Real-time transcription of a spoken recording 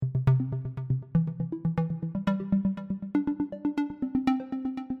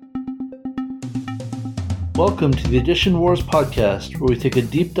Welcome to the Edition Wars podcast, where we take a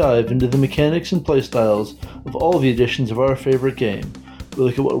deep dive into the mechanics and playstyles of all the editions of our favorite game. We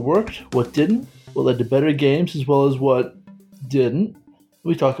look at what worked, what didn't, what led to better games, as well as what didn't.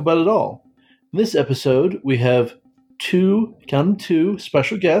 We talk about it all. In this episode, we have two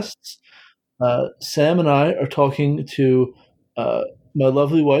special guests. Sam and I are talking to my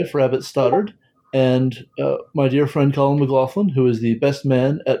lovely wife, Rabbit Stoddard, and my dear friend Colin McLaughlin, who is the best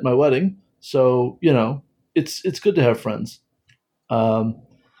man at my wedding. So, it's good to have friends.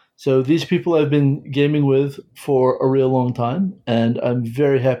 So these people I've been gaming with for a real long time, and I'm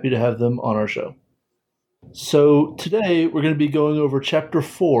very happy to have them on our show. So today we're going to be going over Chapter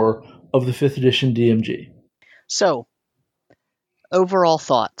 4 of the 5th edition DMG. So, overall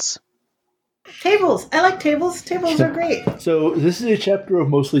thoughts. Tables. I like tables. Tables are great. So this is a chapter of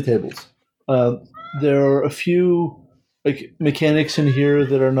mostly tables. There are a few mechanics in here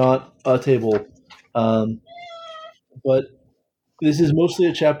that are not a table. But this is mostly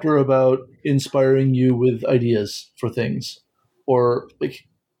a chapter about inspiring you with ideas for things, or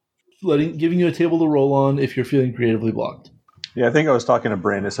giving you a table to roll on if you're feeling creatively blocked. Yeah, I think I was talking to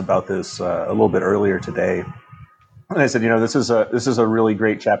Brandis about this a little bit earlier today, and I said, this is a really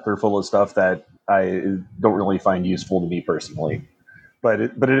great chapter full of stuff that I don't really find useful to me personally, but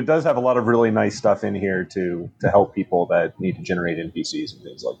it does have a lot of really nice stuff in here to help people that need to generate NPCs and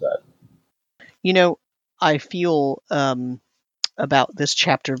things like that. I feel about this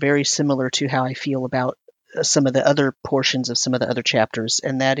chapter very similar to how I feel about some of the other portions of some of the other chapters,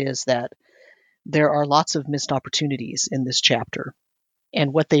 and that is that there are lots of missed opportunities in this chapter.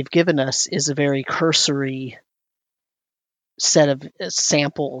 And what they've given us is a very cursory set of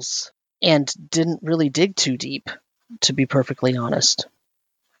samples and didn't really dig too deep, to be perfectly honest.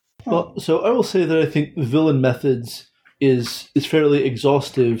 Well, so I will say that I think Villain Methods is fairly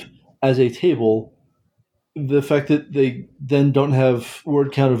exhaustive as a table. The fact that they then don't have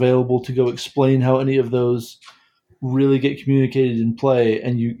word count available to go explain how any of those really get communicated in play,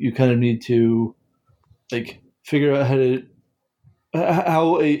 and you kind of need to figure out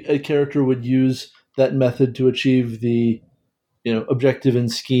how a character would use that method to achieve the objective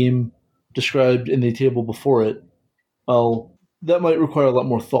and scheme described in the table before it. Well, that might require a lot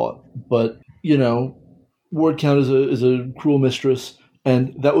more thought, but word count is a cruel mistress,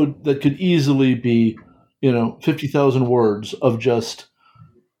 and that could easily be 50,000 words of just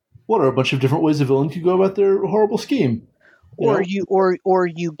what are a bunch of different ways a villain could go about their horrible scheme. Or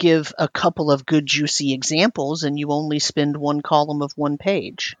you give a couple of good juicy examples and you only spend one column of one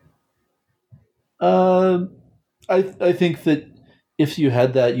page. I think that if you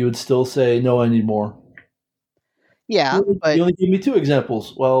had that, you would still say, no, I need more. Yeah, but you only gave me 2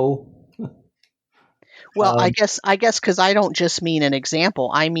 examples. Well, I guess because I don't just mean an example.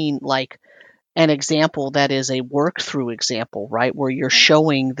 I mean an example that is a work-through example, right? Where you're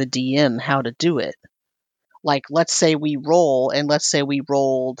showing the DM how to do it. Let's say we rolled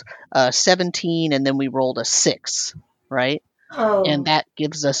 17 and then we rolled a 6, right? Oh. And that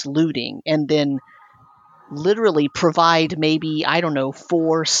gives us looting. And then literally provide maybe,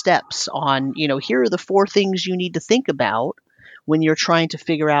 4 steps on, here are the 4 things you need to think about when you're trying to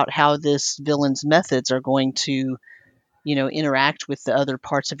figure out how this villain's methods are going to interact with the other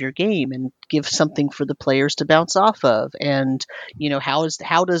parts of your game, and give something for the players to bounce off of. And how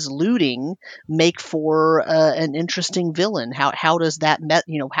does looting make for an interesting villain? How does that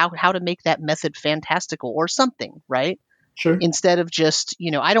how to make that method fantastical or something, right? Sure. Instead of just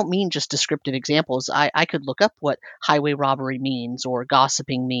I don't mean just descriptive examples. I could look up what highway robbery means, or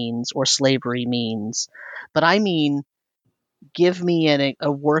gossiping means, or slavery means, but I mean give me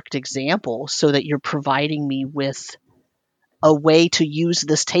a worked example so that you're providing me with a way to use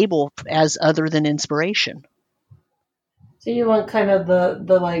this table as other than inspiration. So you want kind of the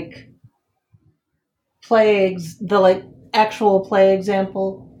actual play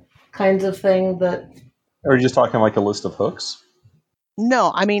example kinds of thing that. Or are you just talking like a list of hooks?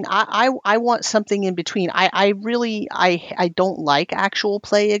 No, I mean I want something in between. I really don't like actual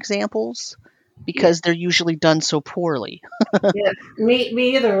play examples because they're usually done so poorly. Yeah,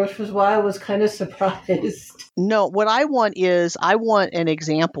 me either, which was why I was kind of surprised. No, what I want is an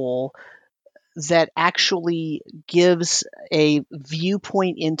example that actually gives a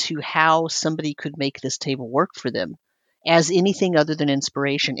viewpoint into how somebody could make this table work for them as anything other than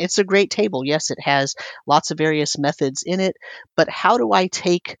inspiration. It's a great table. Yes, it has lots of various methods in it, but how do I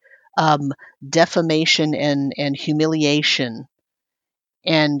take defamation and humiliation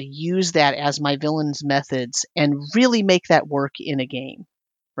and use that as my villain's methods and really make that work in a game?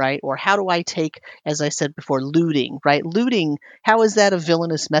 right? Or how do I take, as I said before, looting, right? Looting, how is that a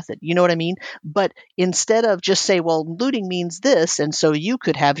villainous method? You know what I mean? But instead of just say, well, looting means this, and so you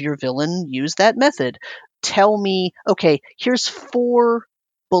could have your villain use that method. Tell me, okay, here's 4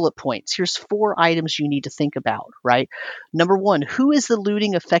 bullet points. Here's 4 items you need to think about, right? Number 1, who is the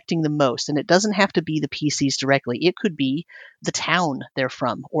looting affecting the most? And it doesn't have to be the PCs directly. It could be the town they're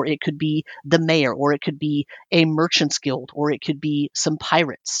from, or it could be the mayor, or it could be a merchant's guild, or it could be some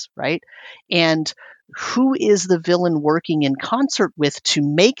pirates, right? And who is the villain working in concert with to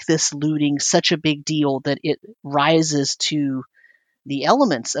make this looting such a big deal that it rises to the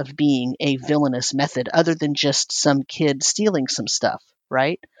elements of being a villainous method other than just some kid stealing some stuff,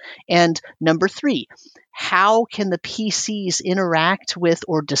 right? And number 3, how can the PCs interact with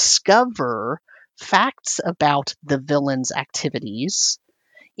or discover facts about the villain's activities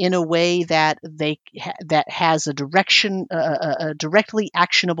in a way that that has a directly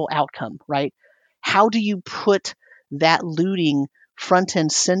actionable outcome, right? How do you put that looting front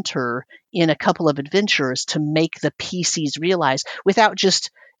and center in a couple of adventures to make the PCs realize, without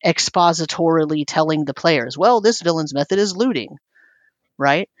just expositorily telling the players, well, this villain's method is looting,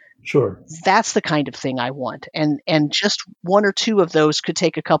 right? Sure. That's the kind of thing I want. And just 1 or 2 of those could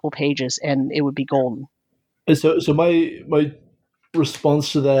take a couple pages and it would be golden. And so my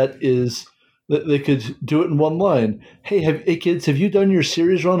response to that is that they could do it in 1 line. Hey kids, have you done your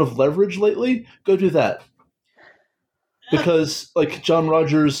series run of Leverage lately? Go do that. Because like John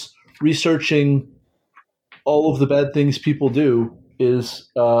Rogers researching all of the bad things people do is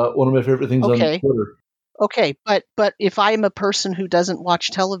one of my favorite things on Twitter. Okay, but if I'm a person who doesn't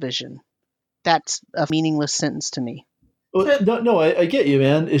watch television, that's a meaningless sentence to me. No, I get you,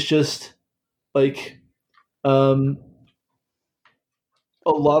 man. It's just like a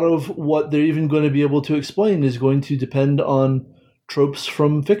lot of what they're even going to be able to explain is going to depend on tropes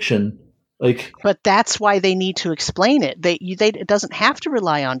from fiction. But that's why they need to explain it. It doesn't have to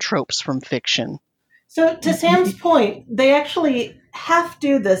rely on tropes from fiction. So to Sam's point, they actually half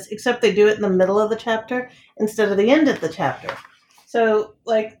do this, except they do it in the middle of the chapter instead of the end of the chapter. So,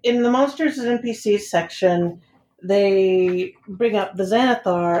 like, in the Monsters and NPCs section, they bring up the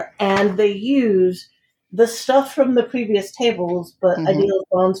Xanathar, and they use the stuff from the previous tables, but ideals,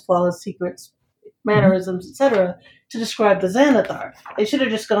 bonds, flaws, secrets, mannerisms, etc., to describe the Xanathar. They should have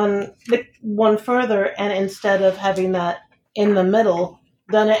just gone one further, and instead of having that in the middle,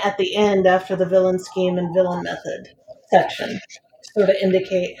 done it at the end after the villain scheme and villain method section, sort of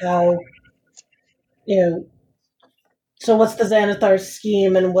indicate how, so what's the Xanathar's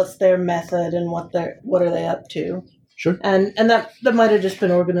scheme and what's their method and what are they up to? Sure. And that might have just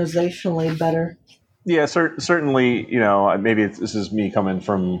been organizationally better. Yeah, certainly. Maybe this is me coming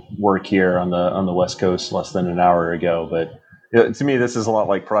from work here on the West Coast less than an hour ago, but to me, this is a lot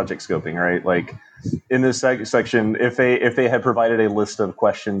like project scoping, right? Like in this section, if they had provided a list of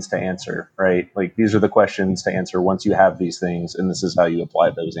questions to answer, right? Like these are the questions to answer once you have these things, and this is how you apply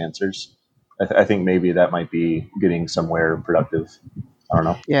those answers. I think maybe that might be getting somewhere productive. I don't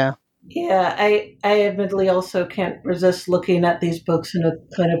know. Yeah. Yeah, I admittedly also can't resist looking at these books in a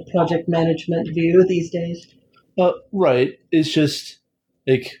kind of project management view these days. Right. It's just,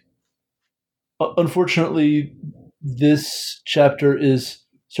 like, unfortunately, this chapter is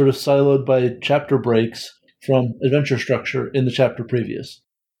sort of siloed by chapter breaks from adventure structure in the chapter previous.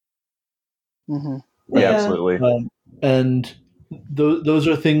 Mm-hmm. Yeah, absolutely. And those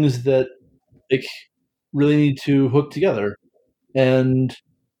are things that really need to hook together. And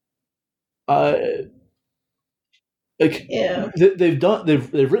they've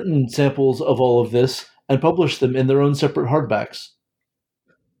written samples of all of this and published them in their own separate hardbacks.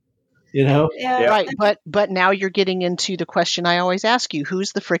 Yeah. Right, but now you're getting into the question I always ask you: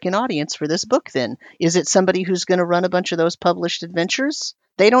 who's the frickin' audience for this book? Then is it somebody who's going to run a bunch of those published adventures?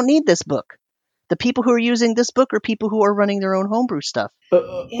 They don't need this book. The people who are using this book are people who are running their own homebrew stuff.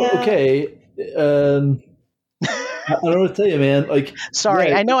 Okay. I don't know what to tell you, man.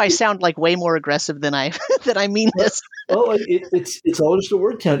 Sorry, I know I sound like way more aggressive than I mean this. Well, it's all just a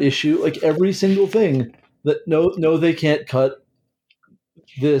word count issue. Like every single thing that no, they can't cut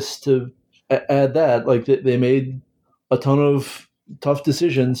this to add that. Like they made a ton of tough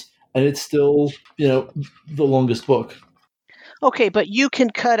decisions, and it's still the longest book. Okay, but you can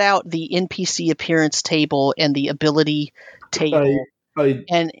cut out the NPC appearance table and the ability table.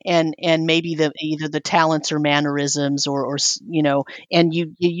 And maybe either the talents or mannerisms or and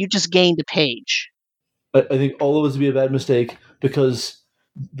you just gained a page. I think all of this would be a bad mistake because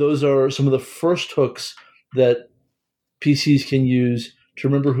those are some of the first hooks that PCs can use to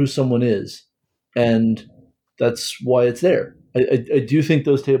remember who someone is, and that's why it's there. I do think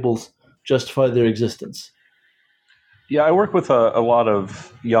those tables justify their existence. Yeah, I work with a lot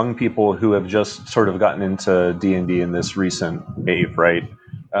of young people who have just sort of gotten into D&D in this recent wave, right?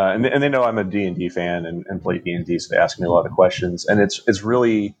 And they know I'm a D&D fan and play D&D, so they ask me a lot of questions. And it's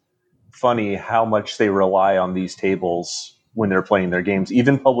really funny how much they rely on these tables when they're playing their games,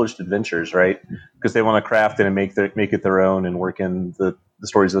 even published adventures, right? Because they want to craft it and make it their own and work in the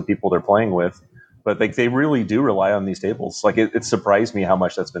stories of the people they're playing with. But like they really do rely on these tables. Like it surprised me how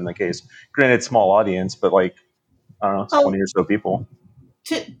much that's been the case. Granted, small audience, but like I don't know, 20 or so people.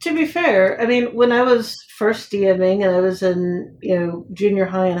 To be fair, I mean, when I was first DMing and I was in junior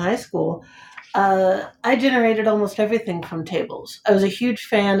high and high school, I generated almost everything from tables. I was a huge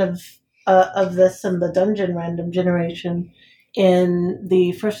fan of this and the dungeon random generation in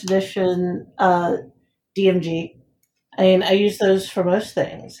the first edition DMG. I mean, I use those for most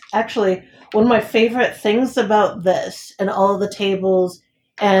things. Actually, one of my favorite things about this and all of the tables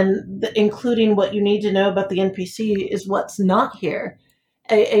and including what you need to know about the NPC is what's not here.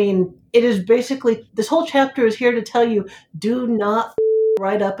 I mean, it is basically, this whole chapter is here to tell you, do not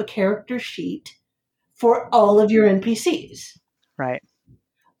write up a character sheet for all of your NPCs. Right.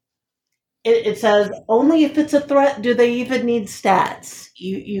 It says, only if it's a threat do they even need stats.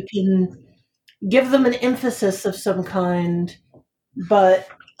 You can give them an emphasis of some kind,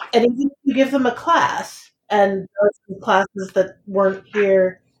 and even if you give them a class, and there are some classes that weren't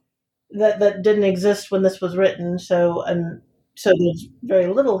here, that didn't exist when this was written, so there's very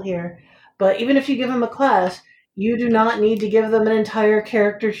little here. But even if you give them a class, you do not need to give them an entire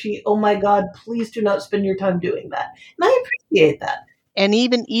character sheet. Oh my God, please do not spend your time doing that. And I appreciate that. And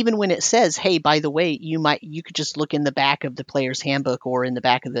even when it says, hey, by the way, you could just look in the back of the player's handbook or in the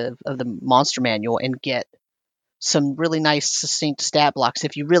back of the monster manual and get some really nice succinct stat blocks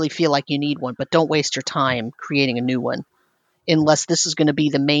if you really feel like you need one, but don't waste your time creating a new one unless this is going to be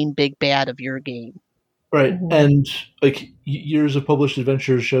the main big bad of your game. Right. Mm-hmm. And like years of published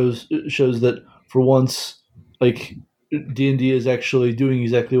adventures shows that for once, like D&D is actually doing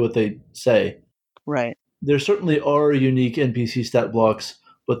exactly what they say. Right. There certainly are unique NPC stat blocks,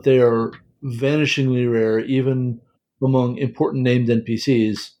 but they are vanishingly rare, even among important named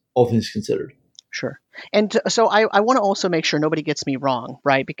NPCs, all things considered. Sure. And so I want to also make sure nobody gets me wrong,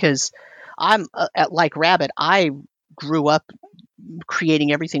 right? Because I'm like Rabbit, I grew up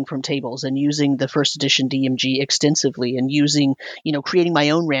creating everything from tables and using the first edition DMG extensively and using, creating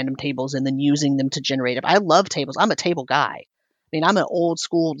my own random tables and then using them to generate it. I love tables. I'm a table guy. I mean, I'm an old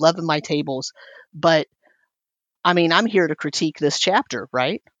school, loving my tables, but I mean, I'm here to critique this chapter,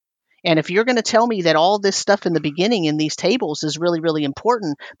 right? And if you're going to tell me that all this stuff in the beginning in these tables is really, really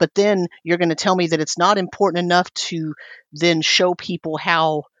important, but then you're going to tell me that it's not important enough to then show people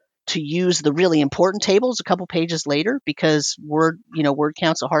how to use the really important tables a couple pages later because word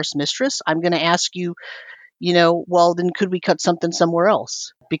counts a harsh mistress, I'm going to ask you, well, then could we cut something somewhere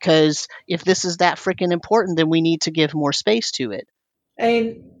else? Because if this is that freaking important, then we need to give more space to it.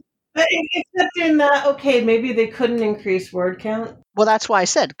 But except in that, okay, maybe they couldn't increase word count. Well, that's why I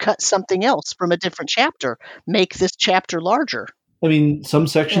said cut something else from a different chapter. Make this chapter larger. I mean, some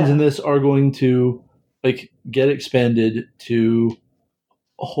sections in this are going to get expanded to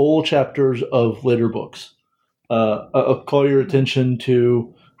whole chapters of later books. I'll call your attention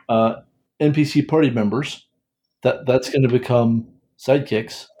to NPC party members. That's going to become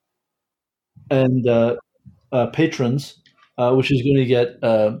sidekicks. And patrons, which is going to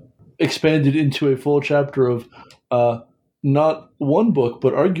get expanded into a full chapter of not one book,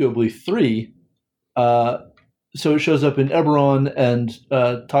 but arguably 3. So it shows up in Eberron and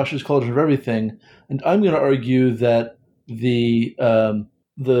Tasha's Cauldron of Everything. And I'm going to argue that the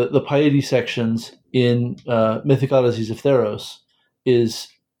piety sections in Mythic Odysseys of Theros is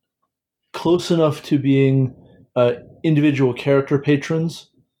close enough to being individual character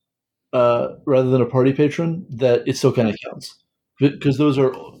patrons rather than a party patron that it still kind of counts. Because those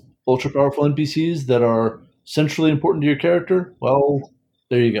are ultra powerful NPCs that are centrally important to your character. Well,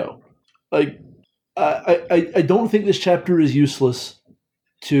 there you go. I don't think this chapter is useless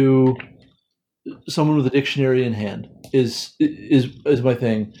to someone with a dictionary in hand. Is my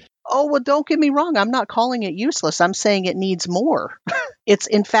thing. Oh, well, don't get me wrong. I'm not calling it useless. I'm saying it needs more. It's,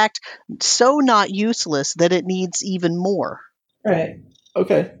 in fact, so not useless that it needs even more. Right.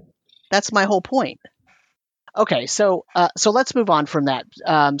 Okay. That's my whole point. Okay, so let's move on from that.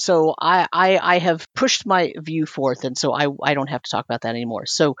 So I have pushed my view forth, and so I don't have to talk about that anymore.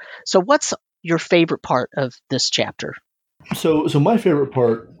 So what's your favorite part of this chapter? So my favorite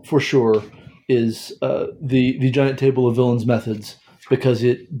part, for sure, is the giant table of villains' methods, because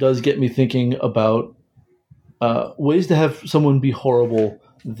it does get me thinking about ways to have someone be horrible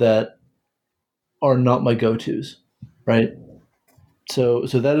that are not my go-tos, right? So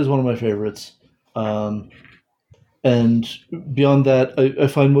that is one of my favorites. And beyond that, I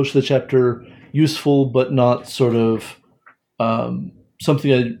find most of the chapter useful, but not sort of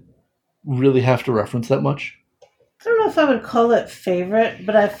something I really have to reference that much. I don't know if I would call it favorite,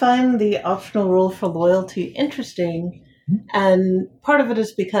 but I find the optional rule for loyalty interesting. And part of it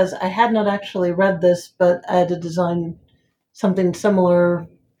is because I had not actually read this, but I had to design something similar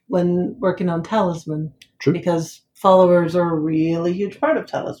when working on Talisman. True. Because followers are a really huge part of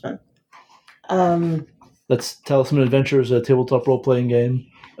Talisman. That's Talisman Adventures, a tabletop role-playing game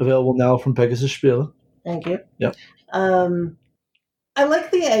available now from Pegasus Spiele. Thank you. Yep. I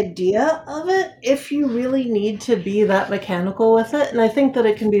like the idea of it if you really need to be that mechanical with it. And I think that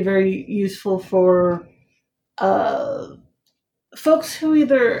it can be very useful for folks who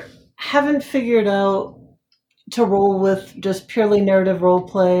either haven't figured out to roll with just purely narrative role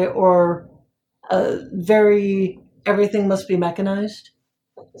play or everything must be mechanized.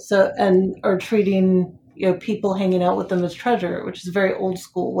 So, and are treating people hanging out with them as treasure, which is a very old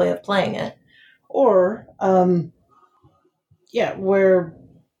school way of playing it. Or where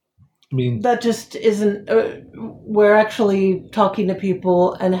that just isn't. We're actually talking to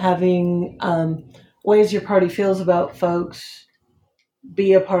people and having ways your party feels about folks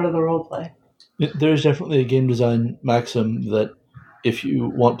be a part of the role play. There's definitely a game design maxim that if you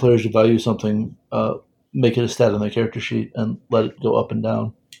want players to value something, make it a stat on their character sheet and let it go up and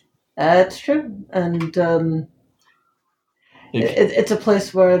down. That's true, and it's a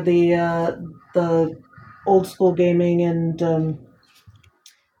place where the old school gaming and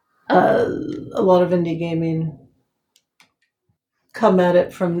a lot of indie gaming come at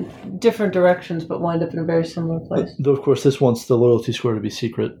it from different directions, but wind up in a very similar place. Though, of course, this wants the loyalty score to be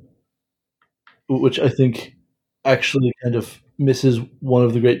secret, which I think actually kind of misses one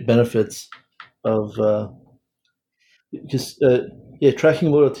of the great benefits of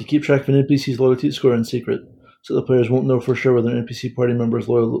tracking loyalty. Keep track of an NPC's loyalty score in secret, so the players won't know for sure whether an NPC party member is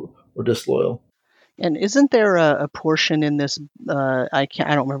loyal or disloyal. And isn't there a portion in this? I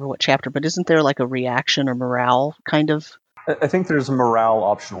don't remember what chapter, but isn't there like a reaction or morale kind of? I think there's a morale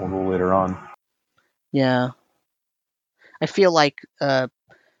optional rule later on. Yeah, I feel like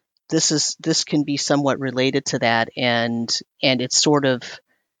this can be somewhat related to that, and it's sort of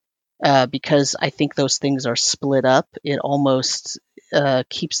because I think those things are split up. It almost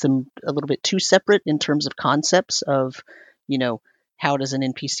keeps them a little bit too separate in terms of concepts of, how does an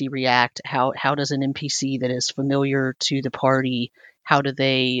NPC react? How does an NPC that is familiar to the party, how do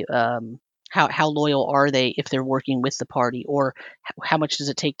they how loyal are they if they're working with the party, or how much does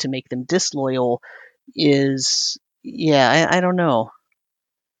it take to make them disloyal? I don't know.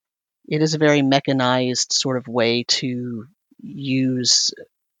 It is a very mechanized sort of way to use,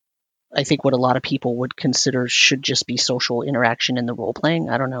 I think, what a lot of people would consider should just be social interaction in the role playing.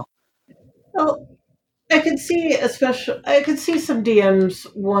 I don't know. Well, I could see some DMs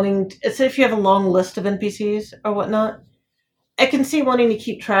wanting, say if you have a long list of NPCs or whatnot, I can see wanting to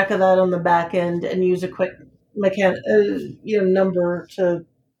keep track of that on the back end and use a quick number to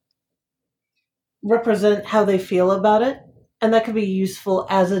represent how they feel about it, and that could be useful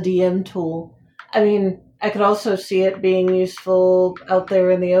as a DM tool. I mean, I could also see it being useful out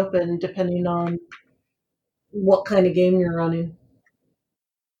there in the open, depending on what kind of game you're running.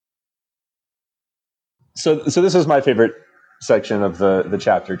 So this is my favorite section of the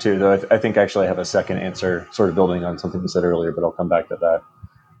chapter too. Though I think actually I have a second answer, sort of building on something you said earlier, but I'll come back to that.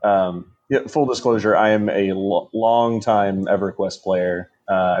 Full disclosure: I am a long-time EverQuest player.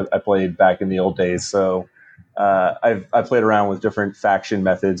 I played back in the old days, so I've played around with different faction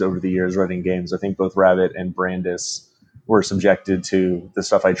methods over the years running games. I think both Rabbit and Brandis were subjected to the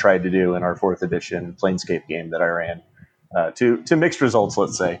stuff I tried to do in our 4th edition Planescape game that I ran. To mixed results,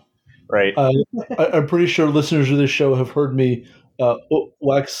 let's say. Right. I'm pretty sure listeners of this show have heard me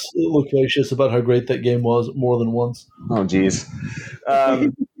wax loquacious about how great that game was more than once. Oh, geez.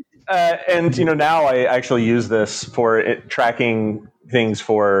 And now I actually use this for tracking things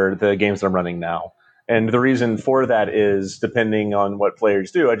for the games that I'm running now. And the reason for that is, depending on what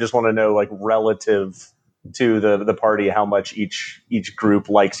players do, I just want to know, like, relative to the party, how much each group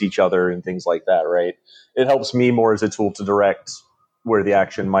likes each other and things like that. Right. It helps me more as a tool to direct where the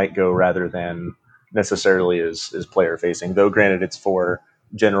action might go rather than necessarily is player facing, though granted it's for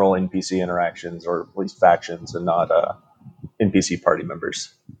general NPC interactions or at least factions and not NPC party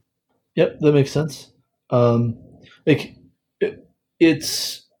members. Yep, that makes sense.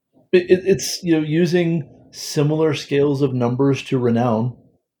 It's using similar scales of numbers to renown,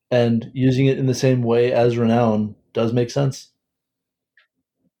 and using it in the same way as Renown does make sense.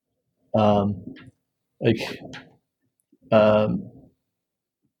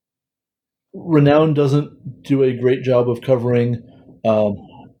 Renown doesn't do a great job of covering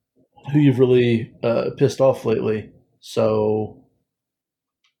who you've really pissed off lately. So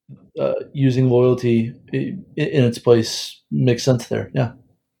using loyalty in its place makes sense there. Yeah.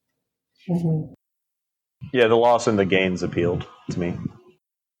 Mm-hmm. Yeah, the loss and the gains appealed to me.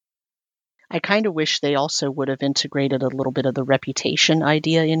 I kind of wish they also would have integrated a little bit of the reputation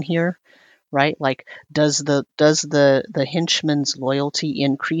idea in here, right? Like, does the henchman's loyalty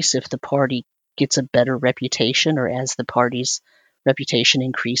increase if the party gets a better reputation, or as the party's reputation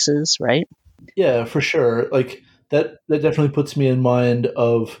increases, right? Yeah, for sure. Like that definitely puts me in mind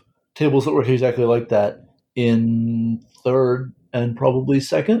of tables that work exactly like that in third and probably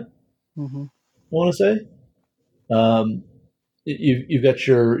second. Mm-hmm. I want to say. You've got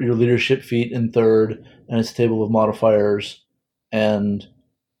your leadership feat in third, and it's a table of modifiers, and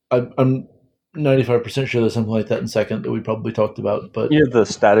I'm 95% sure there's something like that in second that we probably talked about. But You have the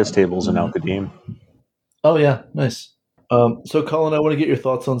status tables in Al Qadim. oh yeah, nice. So Colin, I want to get your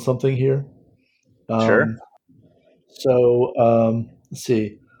thoughts on something here. Sure. So let's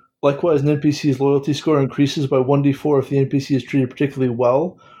see. Likewise, an NPC's loyalty score increases by 1d4 if the NPC is treated particularly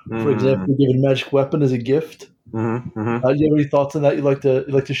well. For example, given magic weapon as a gift. Mm-hmm. Mm-hmm. Do you have any thoughts on that you'd like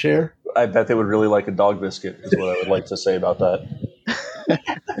to share? I bet they would really like a dog biscuit, is what I would like to say about that.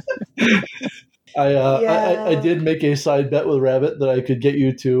 I did make a side bet with Rabbit that I could get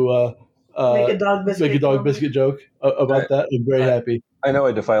you to make a dog biscuit joke about that. I'm very happy. I know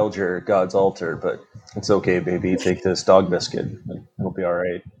I defiled your god's altar, but it's okay, baby. Take this dog biscuit. It'll be all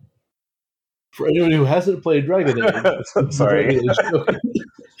right. For anyone who hasn't played Dragon Age, sorry.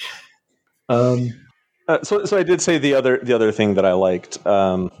 So I did say the other thing that I liked.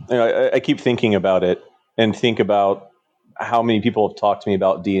 I keep thinking about it and think about how many people have talked to me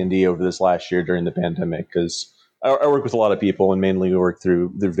about D&D over this last year during the pandemic, because I work with a lot of people, and mainly we work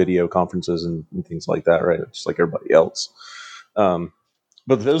through their video conferences and things like that, right? Just like everybody else.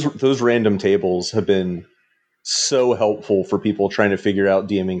 But those random tables have been so helpful for people trying to figure out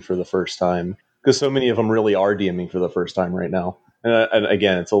DMing for the first time, because so many of them really are DMing for the first time right now. And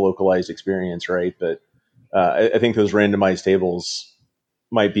again, it's a localized experience, right? But I think those randomized tables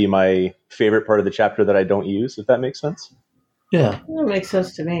might be my favorite part of the chapter that I don't use, if that makes sense. Yeah. That makes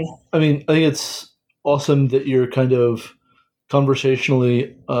sense to me. I mean, I think it's awesome that you're kind of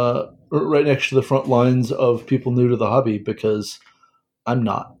conversationally right next to the front lines of people new to the hobby, because I'm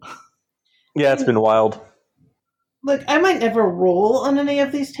not. Yeah, it's been wild. Look, I might never roll on any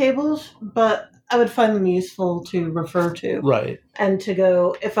of these tables, but I would find them useful to refer to. Right. And to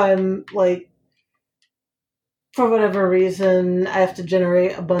go, if I'm like, for whatever reason, I have to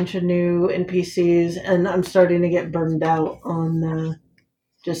generate a bunch of new NPCs, and I'm starting to get burned out on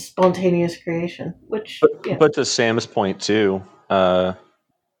just spontaneous creation. But to Sam's point too, a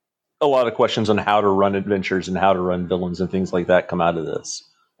lot of questions on how to run adventures and how to run villains and things like that come out of this,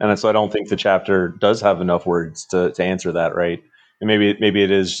 and so I don't think the chapter does have enough words to answer that, right? And maybe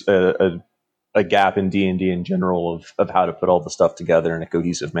it is a gap in D&D in general of how to put all the stuff together in a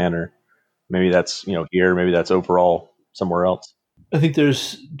cohesive manner. Maybe that's here, maybe that's overall somewhere else. I think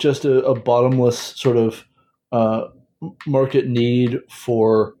there's just a bottomless sort of market need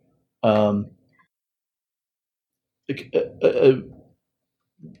for a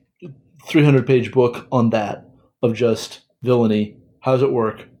 300-page book on that, of just villainy. How does it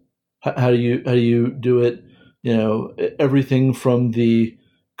work? How do you do it? Everything from the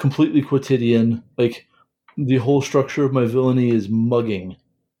completely quotidian, like the whole structure of my villainy is mugging,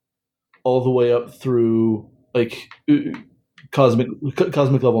 all the way up through like cosmic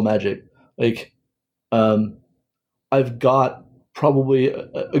level magic. Like, I've got probably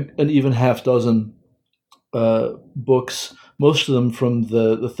an even half dozen books, most of them from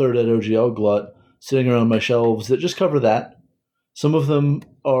the third ed OGL glut, sitting around my shelves that just cover that. Some of them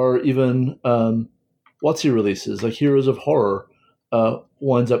are even WotC releases, like Heroes of Horror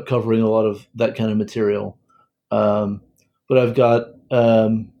winds up covering a lot of that kind of material. But I've got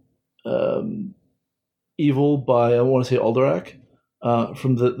Evil by, I want to say, Alderac,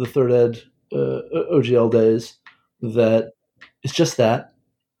 from the third ed OGL days, that it's just that.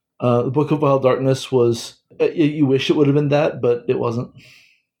 The Book of Wild Darkness was, you wish it would have been that, but it wasn't.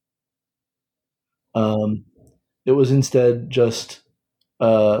 It was instead just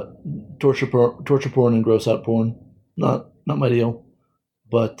torture porn and gross out porn. Not my deal.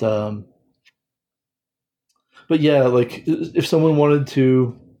 But yeah, like if someone wanted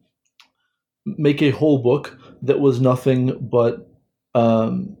to make a whole book that was nothing but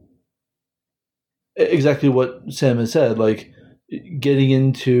exactly what Sam has said, like getting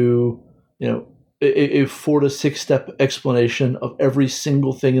into, a 4 to 6 step explanation of every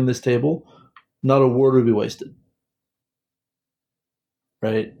single thing in this table, not a word would be wasted.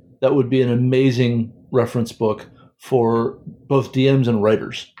 Right? That would be an amazing reference book for both DMs and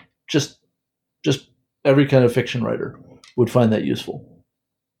writers. Just every kind of fiction writer would find that useful,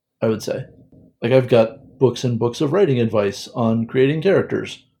 I would say. Like, I've got books and books of writing advice on creating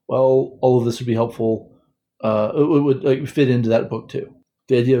characters. Well, all of this would be helpful. It would fit into that book too.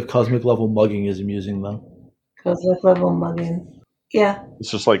 The idea of cosmic level mugging is amusing, though. Cosmic level mugging. Yeah.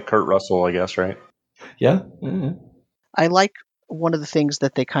 It's just like Kurt Russell, I guess, right? Yeah. Mm-hmm. I like one of the things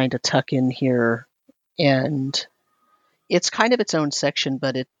that they kind of tuck in here, and it's kind of its own section,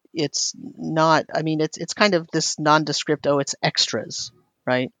 but it's not. I mean, it's kind of this nondescript. Oh, it's extras,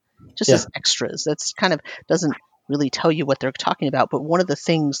 right? Just as extras. That's kind of doesn't really tell you what they're talking about. But one of the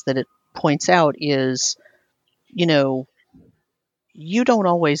things that it points out is, you don't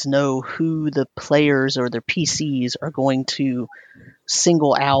always know who the players or their PCs are going to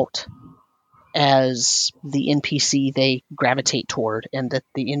single out as the NPC they gravitate toward, and that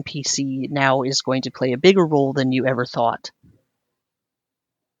the NPC now is going to play a bigger role than you ever thought.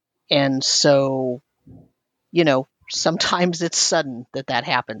 And so, sometimes it's sudden that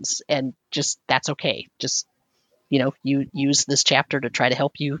happens, and just that's okay. Just, you use this chapter to try to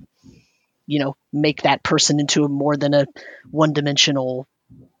help you, make that person into more than a one-dimensional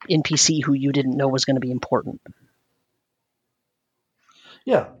NPC who you didn't know was going to be important.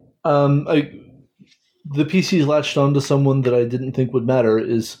 Yeah. The PC's latched onto someone that I didn't think would matter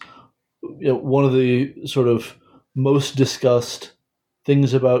is one of the sort of most discussed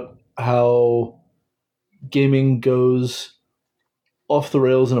things about how gaming goes off the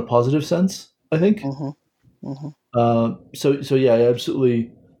rails in a positive sense, I think. Mm-hmm. Mm-hmm. So yeah, I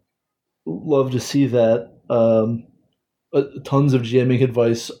absolutely love to see that. Tons of GMing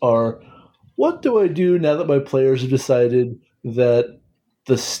advice are, what do I do now that my players have decided that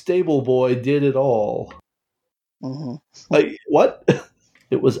the stable boy did it all? Mm-hmm. Like, what?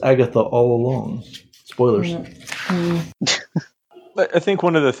 It was Agatha all along. Spoilers. Mm-hmm. I think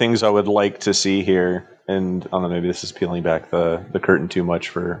one of the things I would like to see here, and I don't know, maybe this is peeling back the curtain too much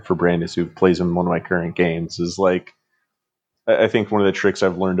for Brandis, who plays in one of my current games, is like, I think one of the tricks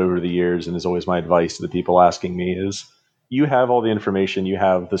I've learned over the years, and is always my advice to the people asking me, is you have all the information, you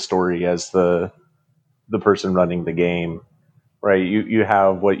have the story as the person running the game, right? You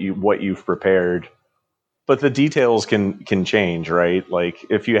have what you've prepared, but the details can change, right? Like,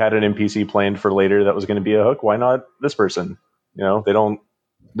 if you had an NPC planned for later that was going to be a hook, why not this person?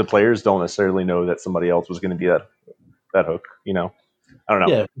 The players don't necessarily know that somebody else was going to be that hook. I don't know.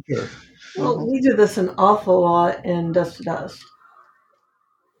 Yeah, for sure. Well, we do this an awful lot in Dust to Dust,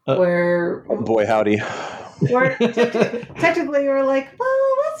 where Boy, howdy. where technically you're like,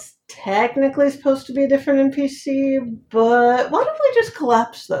 well, that's technically supposed to be a different NPC, but why don't we just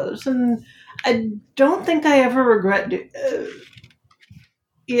collapse those? And I don't think I ever regret.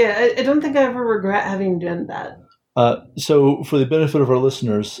 I don't think I ever regret having done that. So, for the benefit of our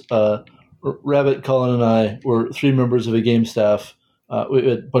listeners, Rabbit, Colin, and I were 3 members of a game staff. We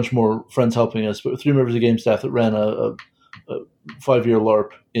had a bunch more friends helping us, but 3 members of a game staff that ran a 5-year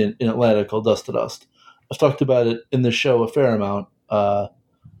LARP in Atlanta called Dust to Dust. I've talked about it in the show a fair amount,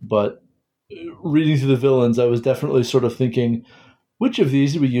 but reading through the villains, I was definitely sort of thinking, which of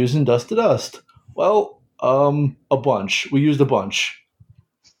these did we use in Dust to Dust? Well, a bunch. We used a bunch.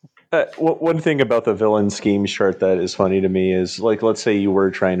 One thing about the villain scheme chart that is funny to me is, like, let's say you were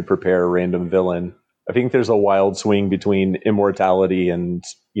trying to prepare a random villain. I think there's a wild swing between immortality and,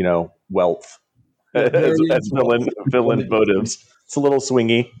 wealth as villain motives. It's a little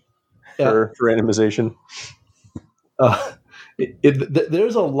swingy for randomization.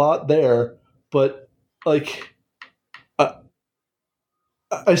 There's a lot there, but like,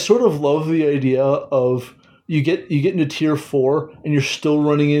 I sort of love the idea of you get into tier 4 and you're still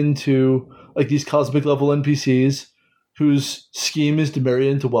running into like these cosmic level NPCs whose scheme is to marry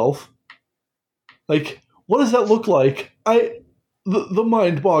into wealth. Like, what does that look like? The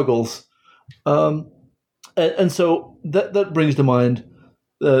mind boggles. And so that brings to mind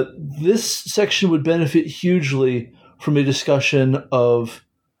this section would benefit hugely from a discussion of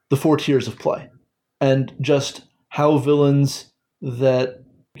the 4 tiers of play and just how villains that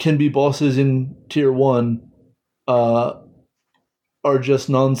can be bosses in tier 1 are just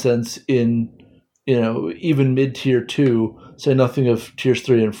nonsense in even mid tier 2, say nothing of tiers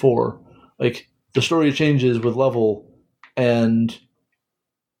 3 and 4. Like, the story changes with level, and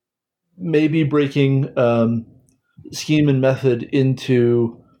maybe breaking scheme and method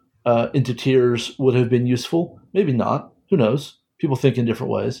into into tiers would have been useful. Maybe not. Who knows? People think in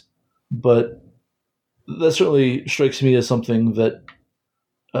different ways. But that certainly strikes me as something that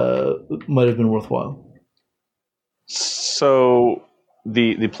might have been worthwhile. So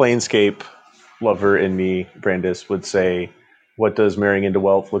the Planescape lover in me, Brandis, would say, what does marrying into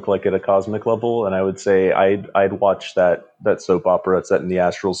wealth look like at a cosmic level? And I would say I'd watch that soap opera set in the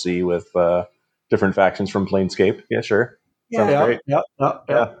Astral Sea with different factions from Planescape. Yeah, sure. Sounds great.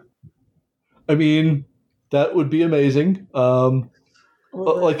 Yeah. I mean, that would be amazing.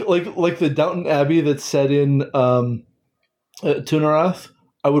 Like the Downton Abbey that's set in Tunarath.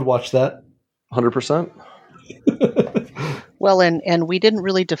 I would watch that. 100%. Well, and we didn't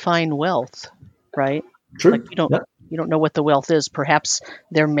really define wealth, right? True. Like you don't know what the wealth is. Perhaps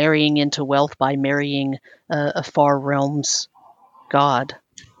they're marrying into wealth by marrying a far realm's god.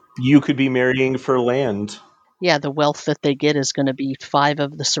 You could be marrying for land. Yeah, the wealth that they get is going to be 5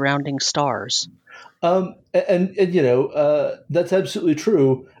 of the surrounding stars. And that's absolutely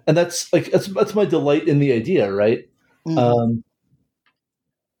true, and that's my delight in the idea, right? Mm-hmm.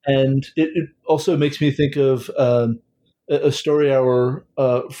 And it also makes me think of a story hour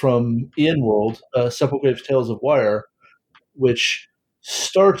from Ian World, Sepulchre's Tales of Wire, which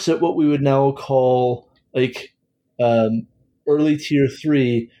starts at what we would now call early tier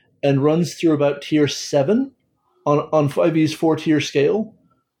 3 and runs through about tier 7 on 5e's 4-tier scale,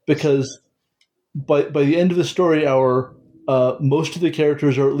 because by the end of the story hour, most of the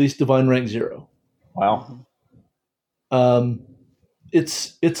characters are at least divine rank 0. Wow.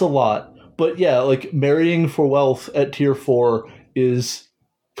 It's a lot, but yeah, like marrying for wealth at tier 4 is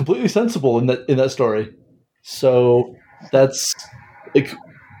completely sensible in that story. So that's like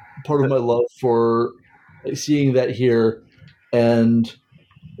part of my love for seeing that here, and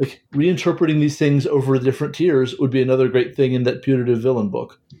like reinterpreting these things over different tiers would be another great thing in that putative villain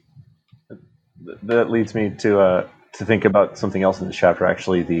book. That leads me to think about something else in this chapter,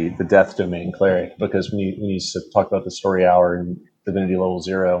 actually, the Death Domain Cleric, because when you talk about the story hour and Divinity level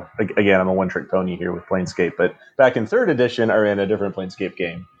 0, again, I'm a one-trick pony here with Planescape, but back in 3rd edition, I ran a different Planescape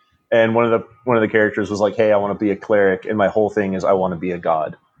game, and one of the characters was like, hey, I want to be a cleric, and my whole thing is I want to be a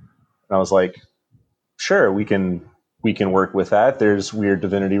god. And I was like, sure, we can work with that. There's weird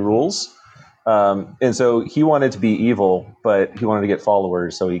divinity rules. And so he wanted to be evil, but he wanted to get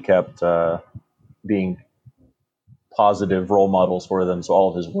followers, so he kept being positive role models for them, so all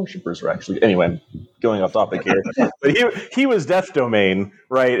of his worshippers were actually... Anyway, going off topic here. But he was Death Domain,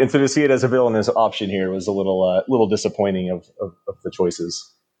 right? And so to see it as a villainous option here was a little disappointing of the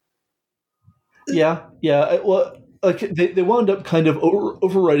choices. Yeah. Well, like they wound up kind of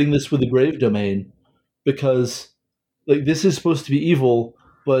overriding this with the Grave Domain, because like this is supposed to be evil,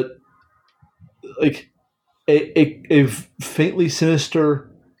 but like a faintly sinister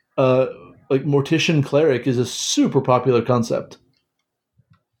like Mortician Cleric is a super popular concept.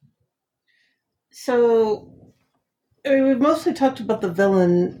 So, I mean, we've mostly talked about the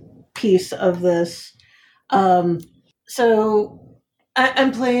villain piece of this. So,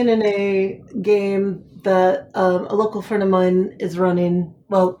 I'm playing in a game that a local friend of mine is running.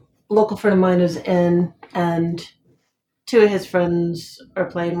 Well, a local friend of mine is in, and 2 of his friends are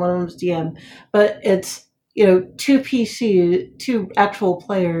playing. One of them's DM. But it's, 2 actual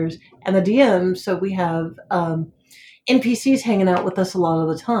players, and the DM, so we have NPCs hanging out with us a lot of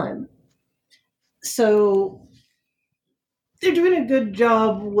the time. So they're doing a good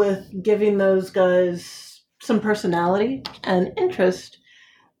job with giving those guys some personality and interest,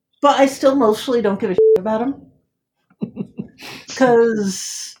 but I still mostly don't give a shit about them.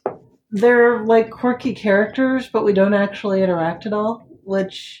 Because they're like quirky characters, but we don't actually interact at all,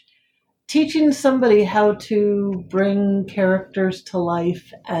 which... Teaching somebody how to bring characters to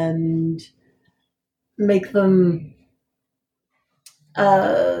life and make them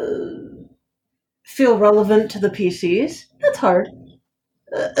feel relevant to the PCs, that's hard.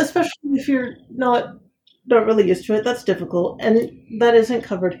 Especially if you're not really used to it, that's difficult. And that isn't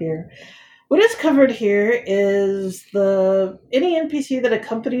covered here. What is covered here is any NPC that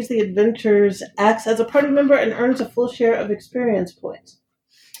accompanies the adventures acts as a party member and earns a full share of experience points.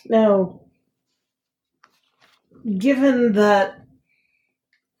 Now, given that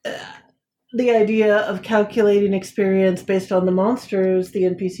the idea of calculating experience based on the monsters the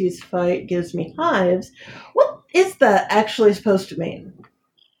NPCs fight gives me hives, what is that actually supposed to mean?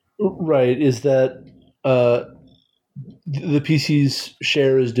 Right, is that the PC's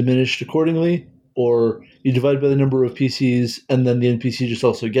share is diminished accordingly, or you divide by the number of PCs and then the NPC just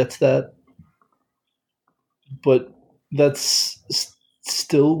also gets that? But that's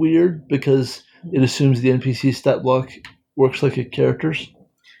still weird, because it assumes the NPC stat block works like a character's.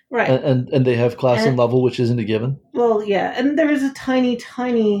 Right. And they have class and And- level, which isn't a given. Well, yeah, and there is a tiny,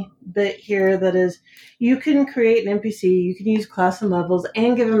 tiny bit here that is you can create an NPC, you can use class and levels,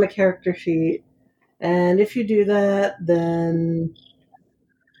 and give them a character sheet. And if you do that, then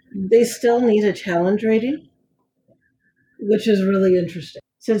they still need a challenge rating, which is really interesting,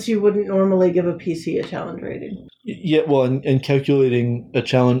 since you wouldn't normally give a PC a challenge rating. Yeah, well, and calculating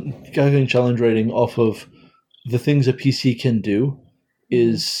challenge rating off of the things a PC can do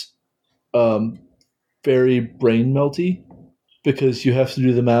is very brain melty, because you have to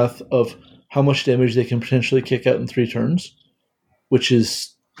do the math of how much damage they can potentially kick out in 3 turns, which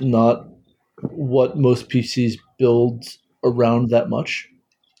is not what most PCs build around that much.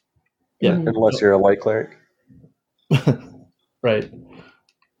 Yeah, Mhm. Unless you're a light cleric. right.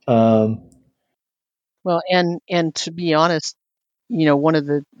 Well, and to be honest, one of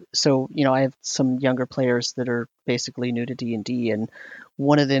the I have some younger players that are basically new to D&D, and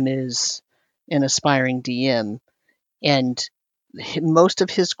one of them is an aspiring DM, and most of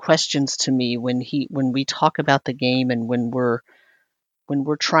his questions to me when we talk about the game and when we're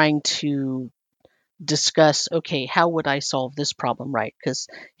trying to discuss, okay, how would I solve this problem, right? Because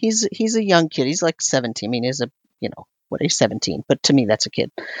he's a young kid, he's like 17. I mean, he's 17, but to me that's a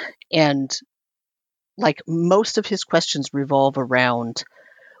kid, and like most of his questions revolve around,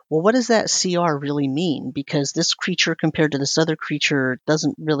 well, what does that CR really mean? Because this creature compared to this other creature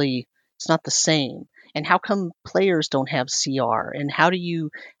it's not the same. And how come players don't have CR? And how do you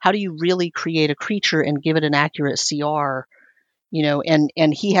really create a creature and give it an accurate CR?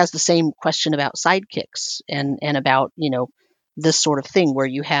 And he has the same question about sidekicks and about, this sort of thing where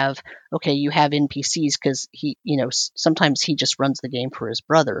you have NPCs, because he, sometimes he just runs the game for his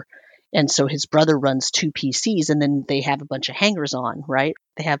brother. And so his brother runs 2 PCs, and then they have a bunch of hangers on, right?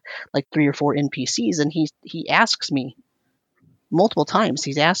 They have like 3 or 4 NPCs, and he asks me multiple times.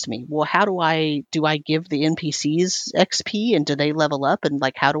 He's asked me, well, how do I give the NPCs XP, and do they level up, and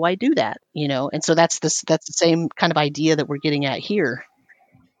like how do I do that? And so that's the same kind of idea that we're getting at here.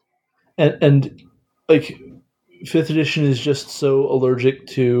 And like 5th edition is just so allergic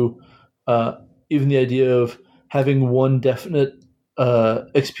to even the idea of having one definite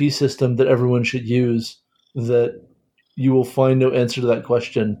XP system that everyone should use, that you will find no answer to that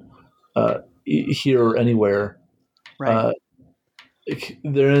question here or anywhere. Right.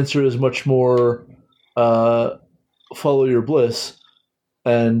 Their answer is much more follow your bliss,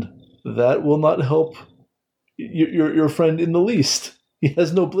 and that will not help your friend in the least. He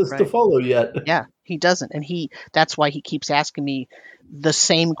has no bliss to Right. follow yet. Yeah, he doesn't, and that's why he keeps asking me the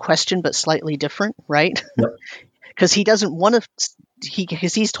same question but slightly different, right? Yep. Because he doesn't want to.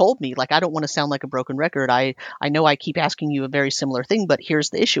 Because he's told me, like, I don't want to sound like a broken record. I know I keep asking you a very similar thing, but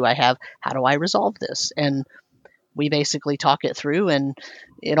here's the issue I have. How do I resolve this? And we basically talk it through, and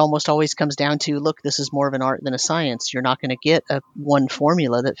it almost always comes down to, look, this is more of an art than a science. You're not going to get one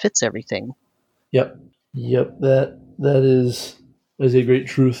formula that fits everything. Yep. That is a great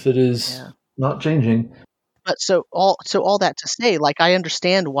truth that is not changing. But so all that to say, like, I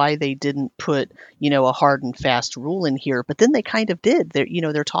understand why they didn't put, a hard and fast rule in here, but then they kind of did.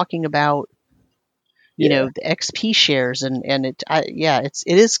 They're talking about, the XP shares, and it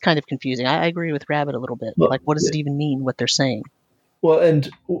is kind of confusing. I agree with Rabbit a little bit. Well, like, what does it even mean, what they're saying? Well, and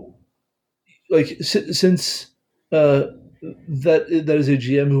like since that is a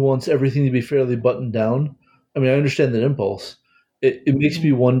GM who wants everything to be fairly buttoned down. I mean, I understand that impulse. It makes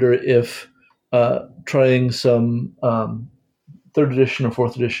me wonder if trying some 3rd edition or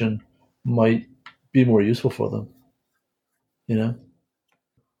 4th edition might be more useful for them.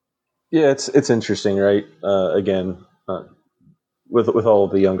 Yeah, it's interesting, right? Again, with all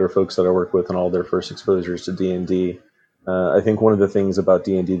of the younger folks that I work with and all their first exposures to D&D, I think one of the things about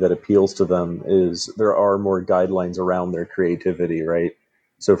D&D that appeals to them is there are more guidelines around their creativity, right?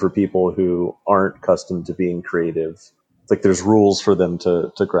 So for people who aren't accustomed to being creative, it's like there's rules for them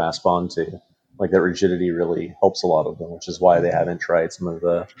to grasp onto. Like that rigidity really helps a lot of them, which is why they haven't tried some of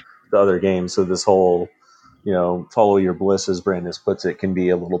the other games. So this whole, follow your bliss, as Brandis puts it, can be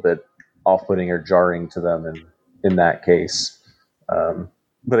a little bit off-putting or jarring to them in that case.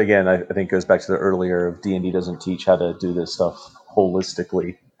 But again, I think it goes back to the earlier of D&D doesn't teach how to do this stuff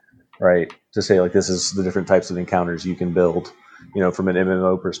holistically, right? To say like this is the different types of encounters you can build, from an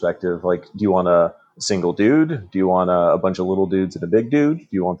MMO perspective. Like, do you want a single dude? Do you want a bunch of little dudes and a big dude? Do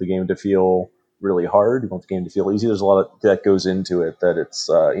you want the game to feel really hard? Do you want the game to feel easy? There's a lot that goes into it that it's,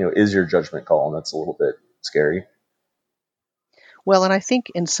 is your judgment call, and that's a little bit scary. Well, and I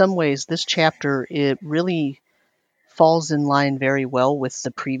think in some ways this chapter, it really falls in line very well with the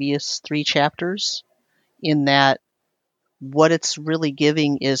previous 3 chapters, in that what it's really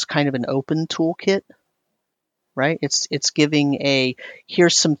giving is kind of an open toolkit, right? It's giving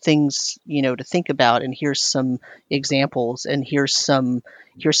here's some things, to think about, and here's some examples, and here's some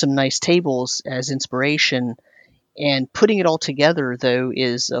nice tables as inspiration. And putting it all together, though,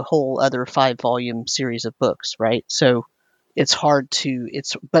 is a whole other 5-volume series of books, right? So it's hard to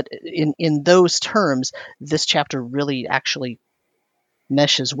but in those terms, this chapter really actually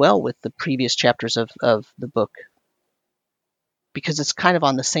meshes well with the previous chapters of the book, because it's kind of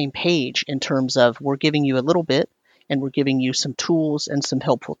on the same page in terms of we're giving you a little bit and we're giving you some tools and some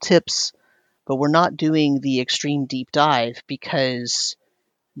helpful tips, but we're not doing the extreme deep dive because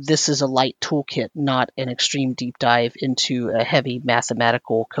this is a light toolkit, not an extreme deep dive into a heavy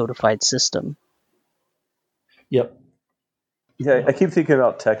mathematical codified system. Yep. Yeah, I keep thinking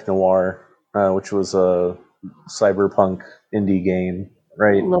about Tech Noir, which was a cyberpunk indie game,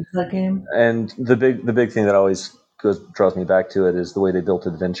 right? Love that game. And the big thing that always draws me back to it is the way they built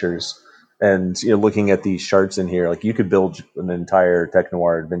adventures. And looking at these charts in here, like you could build an entire Tech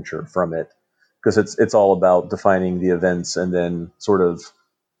Noir adventure from it, because it's all about defining the events and then sort of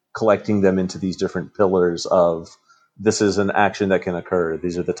collecting them into these different pillars of this is an action that can occur.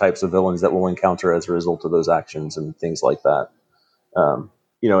 These are the types of villains that we'll encounter as a result of those actions and things like that.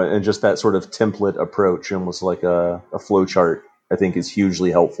 And just that sort of template approach, almost like a flow chart, I think is hugely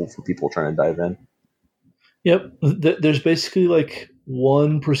helpful for people trying to dive in. Yep. There's basically like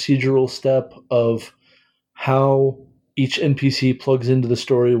one procedural step of how each NPC plugs into the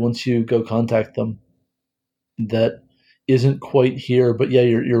story once you go contact them. That isn't quite here, but yeah,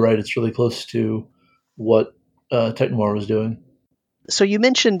 you're right. It's really close to what Tech Noir was doing. So you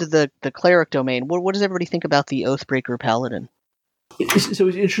mentioned the cleric domain. What does everybody think about the Oathbreaker Paladin? So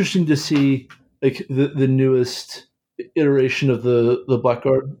it's interesting to see like the newest iteration of the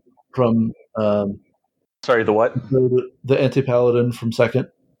Blackguard from Sorry, the what? The Anti-Paladin from Second.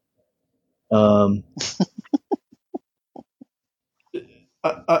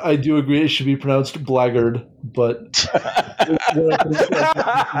 I do agree it should be pronounced Blackguard, but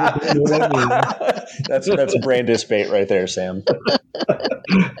that's Brandis bait right there, Sam.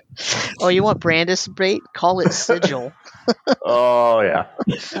 Oh, you want Brandis bait? Call it Sigil. Oh yeah.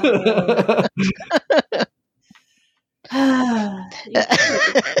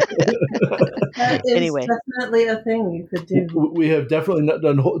 That is Anyway. definitely a thing you could do. We have definitely not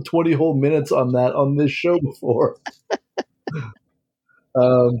done 20 whole minutes on that on this show before.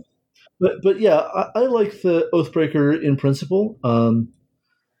 But yeah, I like the Oathbreaker in principle.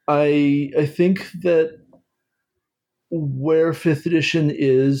 I think that where 5th edition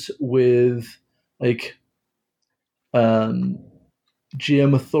is with like GM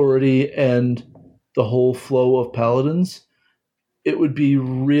authority and the whole flow of paladins, it would be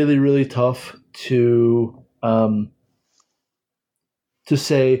really, really tough to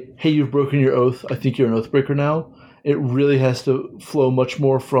say, hey, you've broken your oath. I think you're an Oathbreaker now. It really has to flow much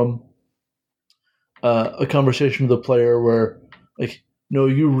more from a conversation with the player where, like, no,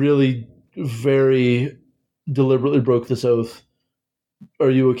 you really very deliberately broke this oath. Are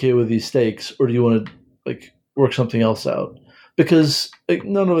you okay with these stakes, or do you want to like work something else out? Because like,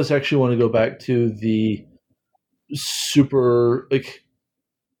 none of us actually want to go back to the super like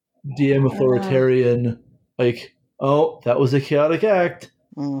DM authoritarian, like, oh, that was a chaotic act.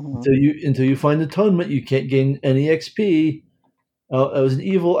 Mm-hmm. Until you find atonement, you can't gain any XP. That was an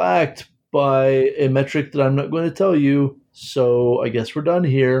evil act by a metric that I'm not going to tell you. So I guess we're done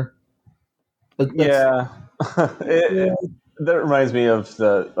here. That reminds me of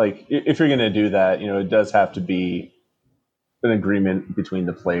if you're going to do that, it does have to be an agreement between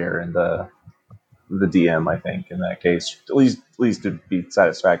the player and the DM. I think in that case, at least to be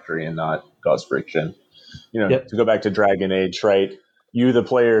satisfactory and not cause friction. To go back to Dragon Age, right? You, the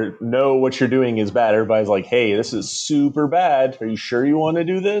player, know what you're doing is bad. Everybody's like, hey, this is super bad. Are you sure you want to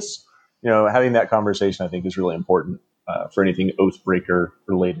do this? Having that conversation, I think, is really important for anything Oathbreaker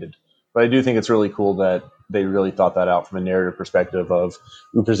related. But I do think it's really cool that they really thought that out from a narrative perspective of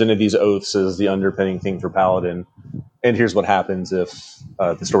we presented these oaths as the underpinning thing for Paladin. And here's what happens if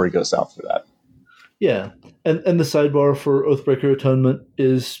the story goes south for that. Yeah. And the sidebar for Oathbreaker Atonement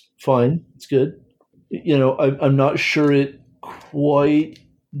is fine. It's good. I'm not sure it quite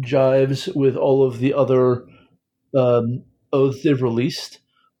jives with all of the other oaths they've released.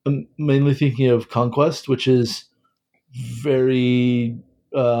 I'm mainly thinking of Conquest, which is very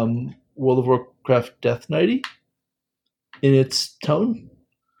World of Warcraft Death Knighty in its tone.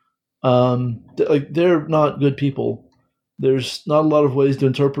 They're not good people. There's not a lot of ways to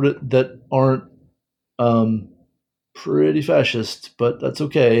interpret it that aren't pretty fascist, but that's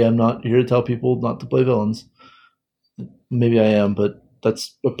okay. I'm not here to tell people not to play villains. maybe I am, but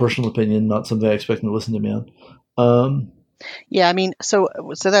that's a personal opinion, not something I expect them to listen to me on. Yeah, I mean, so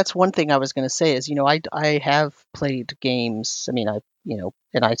that's one thing I was going to say is, I have played games. I mean,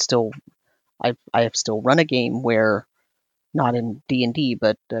 and I have still run a game where, not in D&D,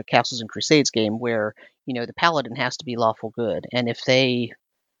 but Castles and Crusades game where, the paladin has to be lawful good, and if they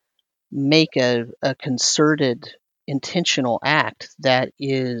make a concerted, intentional act that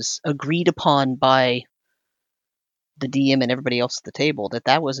is agreed upon by the DM and everybody else at the table,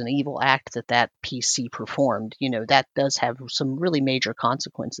 that was an evil act that PC performed, that does have some really major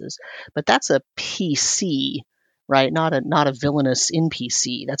consequences. But that's a PC, right? Not a villainous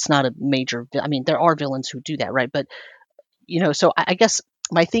NPC. That's not a major. I mean, there are villains who do that, right? But so I guess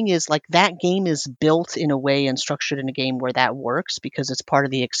my thing is, like, that game is built in a way and structured in a game where that works because it's part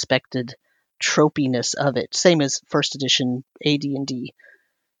of the expected tropiness of it. Same as first edition AD&D.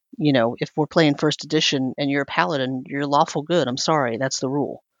 If we're playing first edition and you're a paladin, you're lawful good. I'm sorry, that's the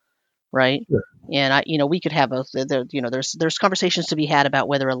rule, right? Sure. And we could have there's conversations to be had about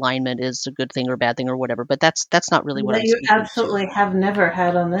whether alignment is a good thing or a bad thing or whatever, but that's not really what that I'm you speaking absolutely have never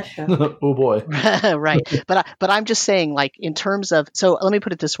had on this show. Oh boy. Right. But I'm just saying, like, in terms of, so let me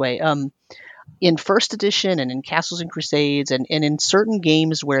put it this way. In first edition and in Castles and Crusades and in certain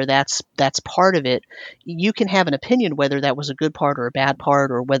games where that's part of it, you can have an opinion whether that was a good part or a bad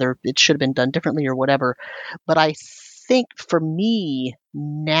part or whether it should have been done differently or whatever. But I think for me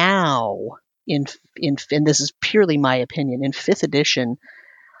now, and this is purely my opinion, in 5th edition,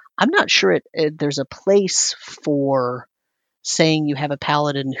 I'm not sure there's a place for saying you have a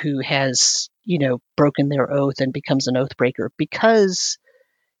paladin who has, broken their oath and becomes an oath breaker, because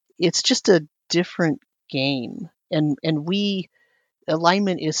it's just a different game. And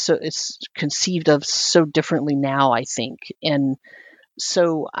alignment it's conceived of so differently now, I think. And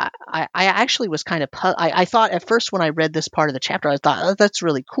so I actually was kind of, I thought at first when I read this part of the chapter, I thought, oh, that's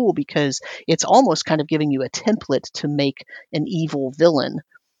really cool, because it's almost kind of giving you a template to make an evil villain.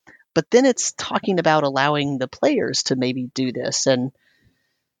 But then it's talking about allowing the players to maybe do this, and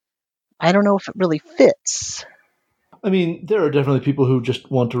I don't know if it really fits. I mean, there are definitely people who just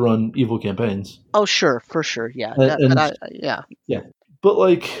want to run evil campaigns. Oh, sure, for sure, yeah. Yeah. But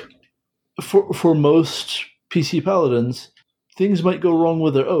like, for most PC paladins, things might go wrong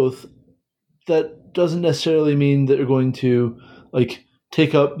with their oath. That doesn't necessarily mean that you're going to, like,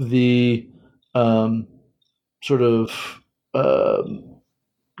 take up the sort of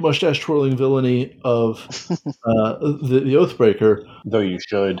mustache twirling villainy of the Oathbreaker. Though you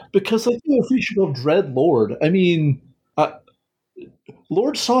should. Because, like, if you should go Dread Lord. I mean,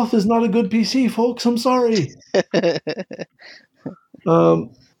 Lord Soth is not a good PC, folks. I'm sorry. But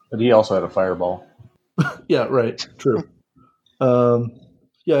he also had a fireball. Yeah, right. True.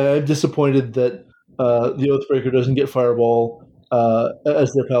 Yeah, I'm disappointed that the Oathbreaker doesn't get Fireball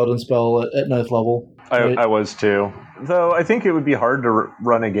as their Paladin spell at 9th level. Right? I was too. Though I think it would be hard to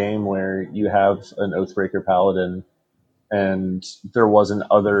run a game where you have an Oathbreaker Paladin and there wasn't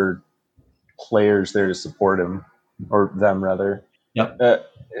other players there to support him, or them rather. Yep.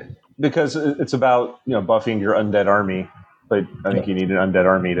 Because it's about buffing your undead army, but I think you need an undead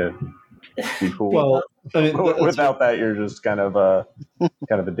army to be cool. Well, I mean, without that, you're just kind of a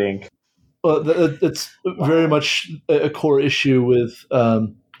dink. Well, it's very much a core issue with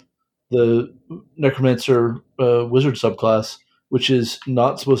the Necromancer Wizard subclass, which is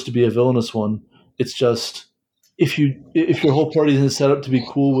not supposed to be a villainous one. It's just if your whole party isn't set up to be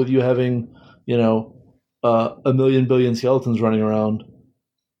cool with you having a million billion skeletons running around,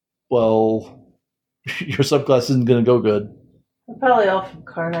 well, your subclass isn't going to go good. They're probably all from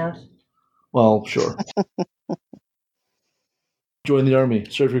Karnas. Well, sure. Join the army.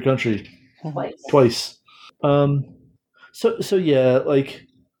 Serve your country. Twice. So yeah, like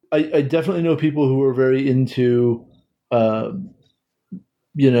I definitely know people who are very into,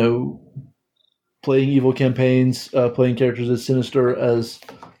 playing evil campaigns, playing characters as sinister as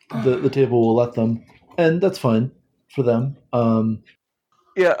the table will let them, and that's fine for them.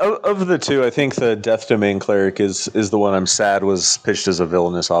 Yeah, of the two, I think the Death Domain Cleric is the one I'm sad was pitched as a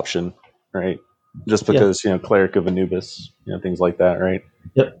villainous option, right? Just because, Cleric of Anubis, things like that, right?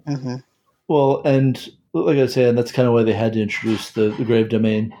 Yep. Mm-hmm. Well, and like I said, that's kind of why they had to introduce the Grave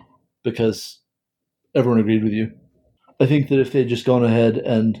Domain, because everyone agreed with you. I think that if they'd just gone ahead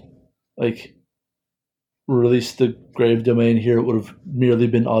and, like, released the Grave Domain here, it would have merely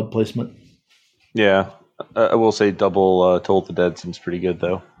been odd placement. Yeah. I will say double Toll of the Dead seems pretty good,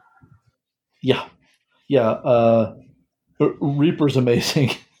 though. Yeah. Reaper's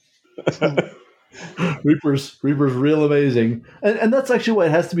amazing. Reaper's real amazing, and that's actually why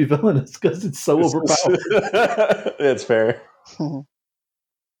it has to be villainous, because it's so overpowered. It's fair.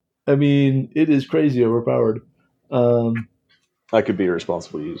 I mean, it is crazy overpowered. I could be a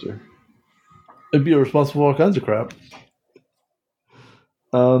responsible user. It'd be responsible for all kinds of crap.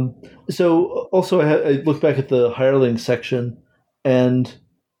 So also, I look back at the hireling section, and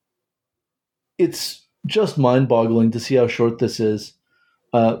it's just mind-boggling to see how short this is,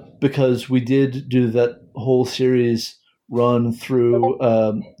 because we did do that whole series run through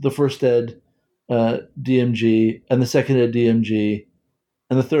the first ed DMG and the second ed DMG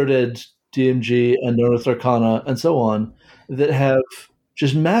and the third ed DMG and North Arcana and so on, that have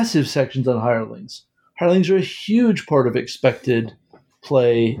just massive sections on hirelings. Hirelings are a huge part of expected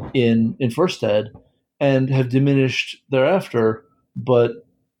play in first ed and have diminished thereafter, but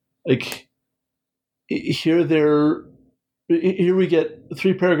like here we get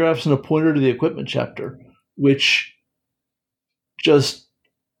 3 paragraphs and a pointer to the equipment chapter, which just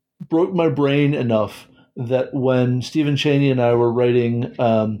broke my brain enough that when Stephen Chaney and I were writing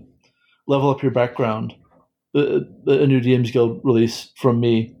Level Up Your Background, a new DM's Guild release from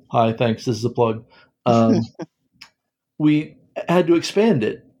me, hi, thanks, this is a plug, we had to expand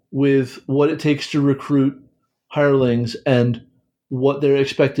it with what it takes to recruit hirelings and what their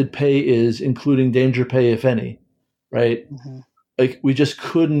expected pay is, including danger pay, if any, right? Mm-hmm. Like, we just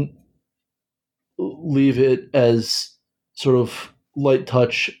couldn't leave it as sort of light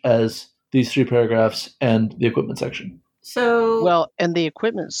touch as these 3 paragraphs and the equipment section. So well, and the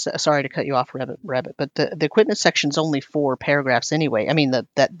equipment. Sorry to cut you off, Rabbit, but the equipment section's only 4 paragraphs anyway. I mean that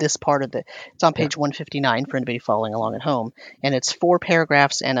this part of it's on page 159 for anybody following along at home, and it's 4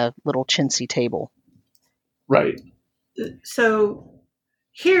 paragraphs and a little chintzy table. Right. So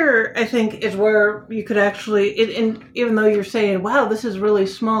here, I think, is where you could actually, and even though you're saying, "Wow, this is really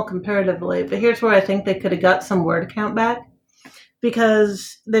small comparatively," but here's where I think they could have got some word count back,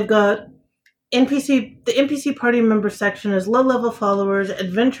 because they've got the NPC party member section is low-level followers,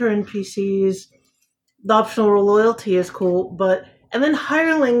 adventure NPCs, the optional loyalty is cool, and then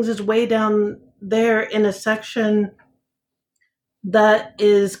hirelings is way down there in a section that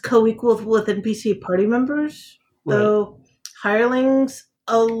is co-equal with NPC party members. Right. So hirelings,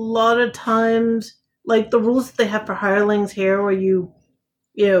 a lot of times, like the rules that they have for hirelings here, where you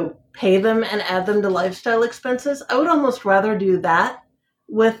pay them and add them to lifestyle expenses, I would almost rather do that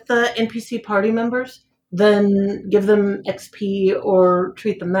with the NPC party members than give them XP or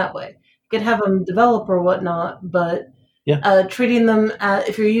treat them that way. You could have them develop or whatnot, but treating them,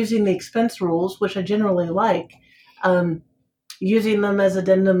 if you're using the expense rules, which I generally like, using them as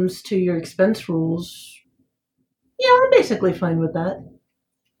addendums to your expense rules, I'm basically fine with that.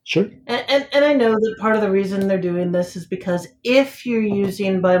 Sure. And I know that part of the reason they're doing this is because if you're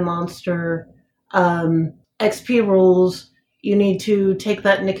using by monster XP rules, you need to take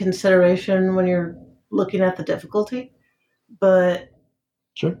that into consideration when you're looking at the difficulty. But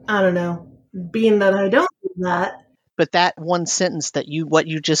sure, I don't know. Being that I don't do that. But that one sentence what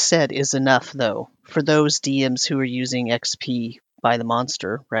you just said is enough, though, for those DMs who are using XP by the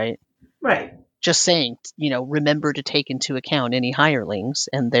monster, right? Right. Just saying, remember to take into account any hirelings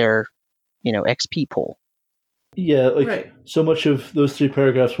and their, XP pool. Yeah, so much of those 3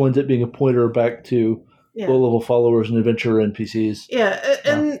 paragraphs winds up being a pointer back to low-level followers and adventure NPCs.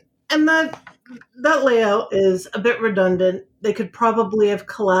 Yeah, and that layout is a bit redundant. They could probably have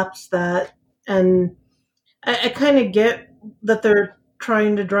collapsed that, and I kind of get that they're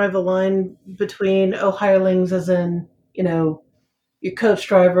trying to drive a line between hirelings as in, your coach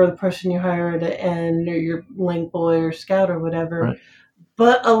driver, the person you hired, and your link boy or scout or whatever. Right.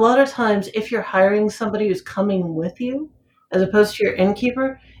 But a lot of times, if you're hiring somebody who's coming with you, as opposed to your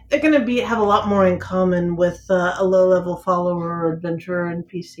innkeeper, they're going to have a lot more in common with a low-level follower or adventurer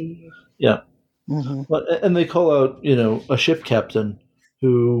NPC. Yeah. Mm-hmm. And they call out, a ship captain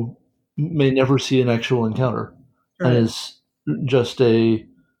who may never see an actual encounter, and is just a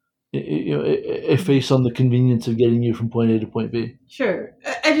face on the convenience of getting you from point A to point B. Sure.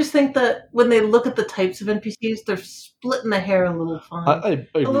 I just think that when they look at the types of NPCs, they're splitting the hair a little fine. I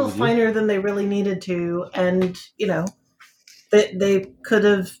a little finer than they really needed to, and, they could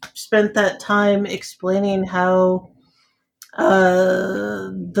have spent that time explaining how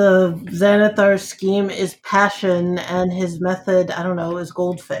the Xanathar scheme is passion and his method, I don't know, is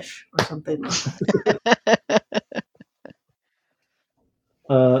goldfish or something like that.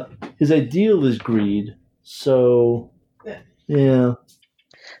 His ideal is greed, so yeah.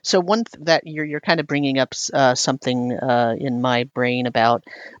 So one that you're kind of bringing up something in my brain about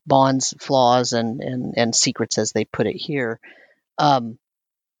Bond's flaws and secrets, as they put it here.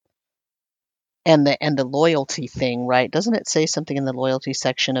 And the loyalty thing, right? Doesn't it say something in the loyalty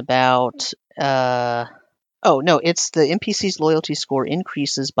section about oh no, it's the NPC's loyalty score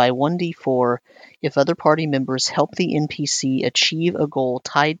increases by 1d4 if other party members help the NPC achieve a goal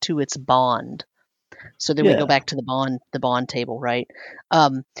tied to its bond. So then we go back to the bond table, right?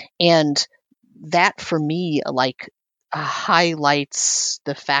 And that for me like highlights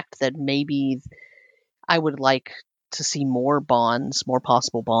the fact that maybe I would like to see more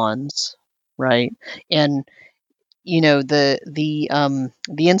possible bonds, right? And the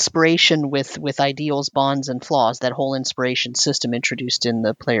inspiration with ideals, bonds, and flaws, that whole inspiration system introduced in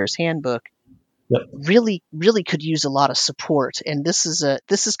the player's handbook, really could use a lot of support. And this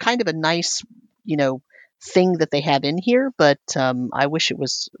is kind of a nice thing that they have in here, but I wish it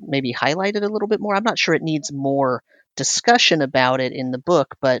was maybe highlighted a little bit more. I'm not sure it needs more discussion about it in the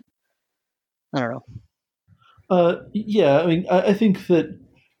book, but I don't know. Yeah, I mean, I think that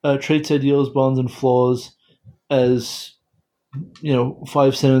traits, ideals, bonds, and flaws as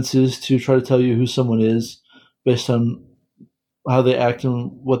 5 sentences to try to tell you who someone is based on how they act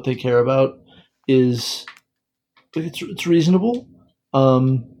and what they care about is it's reasonable.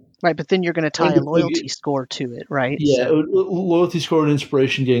 Right, but then you're going to tie a loyalty score to it, right? Yeah, so loyalty score and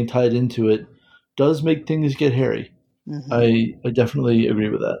inspiration getting tied into it does make things get hairy. Mm-hmm. I definitely agree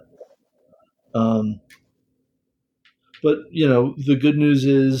with that. But the good news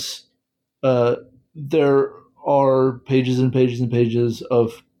is there are pages and pages and pages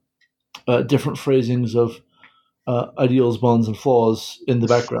of different phrasings of ideals, bonds, and flaws in the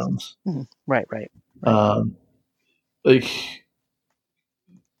backgrounds. Right. Like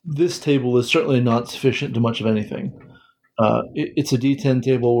this table is certainly not sufficient to much of anything. It's a D10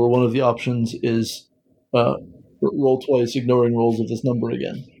 table where one of the options is roll twice, ignoring rolls of this number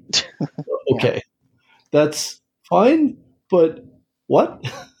again. Okay, that's fine, but what?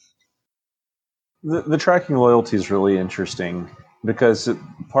 The tracking loyalty is really interesting because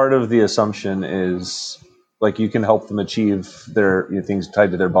part of the assumption is like you can help them achieve their things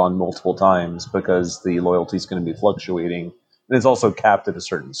tied to their bond multiple times because the loyalty is going to be fluctuating, and it's also capped at a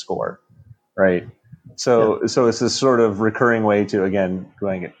certain score, right? So it's this sort of recurring way to, again,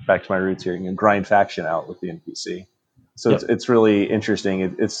 going back to my roots here, grind faction out with the NPC. So it's really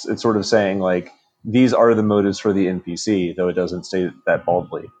interesting. It's sort of saying like these are the motives for the NPC, though it doesn't state that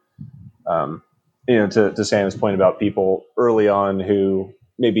baldly. To Sam's point about people early on who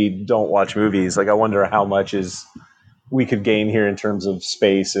maybe don't watch movies, like I wonder how much we could gain here in terms of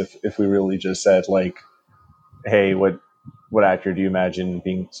space if we really just said like, hey, what actor do you imagine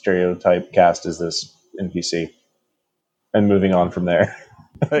being stereotype cast as this NPC, and moving on from there.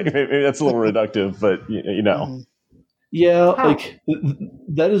 Maybe that's a little reductive, but Yeah, like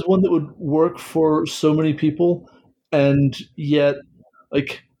that is one that would work for so many people, and yet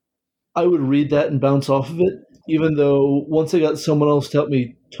like I would read that and bounce off of it, even though once I got someone else to help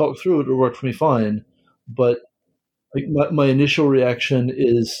me talk through it, it worked for me fine. But like my initial reaction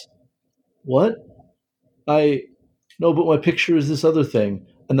is, what? No, but my picture is this other thing,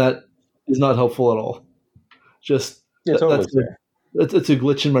 and that is not helpful at all. Just totally that's a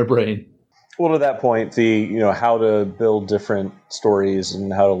glitch in my brain. Well, to that point, how to build different stories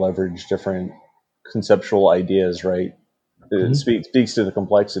and how to leverage different conceptual ideas, right? It speaks to the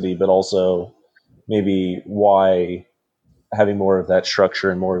complexity, but also maybe why having more of that structure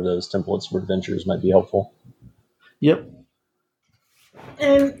and more of those templates for adventures might be helpful. Yep.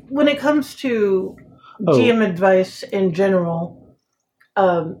 And when it comes to GM advice in general,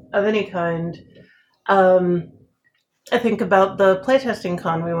 of any kind, I think about the playtesting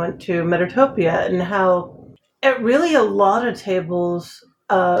con we went to, Metatopia, and how at really a lot of tables,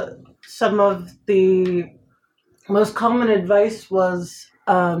 some of the most common advice was,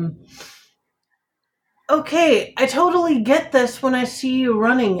 okay, I totally get this when I see you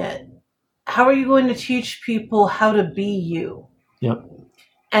running it. How are you going to teach people how to be you? Yep.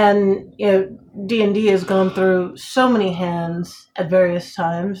 And, D&D has gone through so many hands at various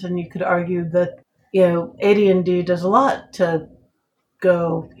times, and you could argue that, AD&D does a lot to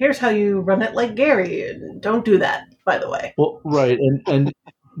go, here's how you run it like Gary, and don't do that, by the way. Well, right, and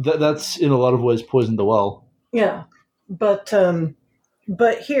that's in a lot of ways poisoned the well. Yeah, but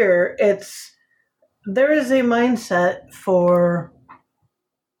here, there is a mindset for,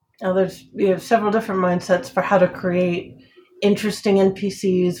 there's several different mindsets for how to create interesting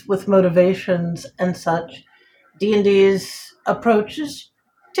NPCs with motivations and such. D&D's approach is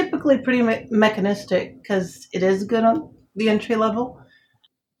typically pretty mechanistic because it is good on the entry level,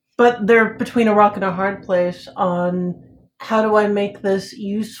 but they're between a rock and a hard place on how do I make this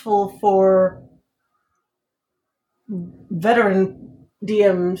useful for veteran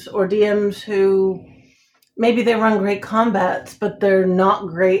DMs or DMs who maybe they run great combats, but they're not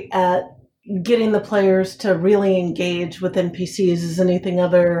great at getting the players to really engage with NPCs is anything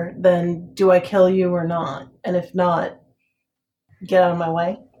other than, do I kill you or not? And if not, get out of my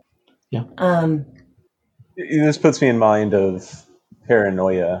way. Yeah. This puts me in mind of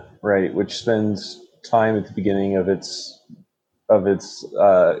Paranoia, right? Which spends time at the beginning of its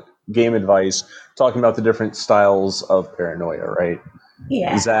game advice talking about the different styles of Paranoia, right?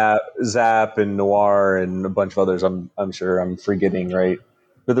 Yeah. Zap and Noir and a bunch of others. I'm sure I'm forgetting, right?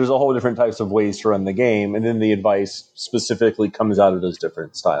 But there's a whole different types of ways to run the game, and then the advice specifically comes out of those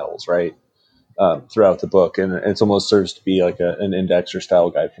different styles, right? Throughout the book, and it almost serves to be like an index or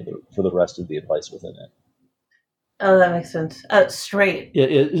style guide for the rest of the advice within it. Oh, that makes sense. Straight.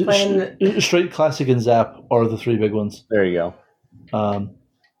 Yeah. Straight, Classic, and Zap are the three big ones. There you go.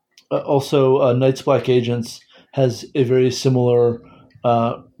 Also, Night's Black Agents has a very similar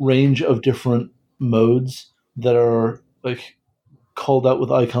range of different modes that are like called out with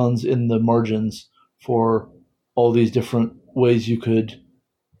icons in the margins for all these different ways you could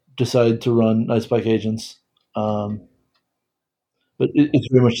decide to run Night's Black Agents. But it's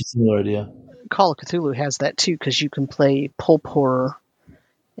very much a similar idea. Call of Cthulhu has that too, because you can play pulp horror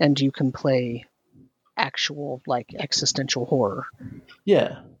and you can play actual like existential horror.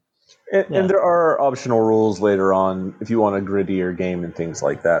 Yeah. And there are optional rules later on if you want a grittier game and things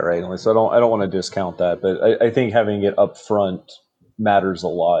like that, right? So I don't want to discount that, but I think having it up front matters a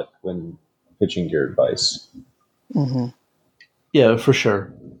lot when pitching your advice. Mm-hmm. Yeah, for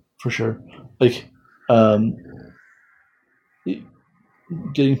sure. Like,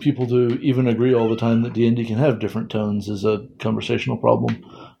 getting people to even agree all the time that D&D can have different tones is a conversational problem.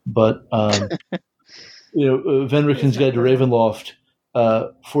 But Van Ricken's Guide to Ravenloft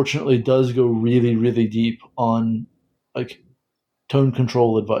fortunately does go really, really deep on like tone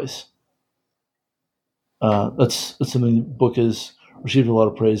control advice. That's something the book has received a lot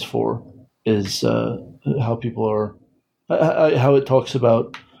of praise for, is how people are, how it talks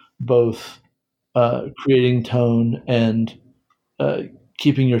about both creating tone and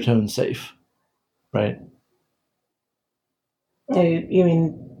keeping your tone safe, right? You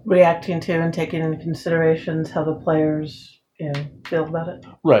mean reacting to and taking into considerations how the players feel about it?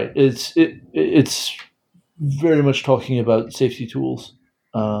 Right. It's very much talking about safety tools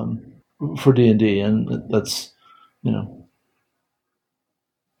for D&D, and that's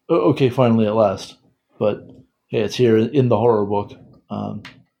okay. Finally, at last, but hey, it's here in the horror book.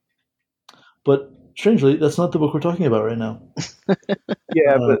 But strangely, that's not the book we're talking about right now.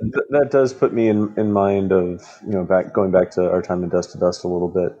 Yeah, but that does put me in mind of going back to our time in Dust to Dust a little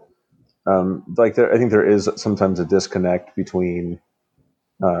bit. I think there is sometimes a disconnect between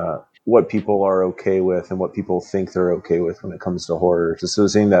what people are okay with and what people think they're okay with when it comes to horror. So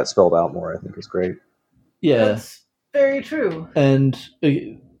seeing that spelled out more, I think, is great. Yeah, that's very true. And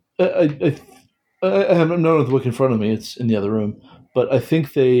I have none of the book in front of me; it's in the other room. But I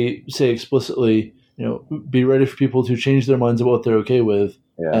think they say explicitly, be ready for people to change their minds about what they're okay with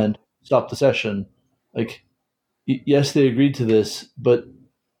and stop the session. Like, yes, they agreed to this, but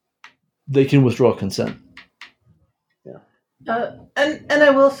they can withdraw consent. Yeah. And I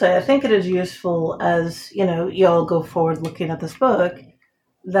will say, I think it is useful as, y'all go forward looking at this book,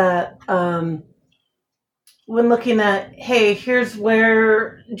 that when looking at, hey, here's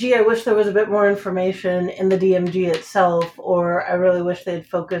where, I wish there was a bit more information in the DMG itself, or I really wish they'd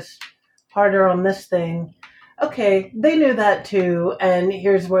focused harder on this thing. Okay, they knew that too, and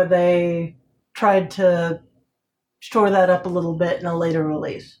here's where they tried to shore that up a little bit in a later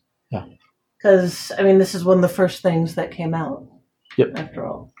release. Yeah. Because, this is one of the first things that came out. Yep. After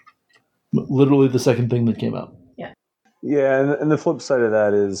all. Literally the second thing that came out. Yeah. Yeah, and the flip side of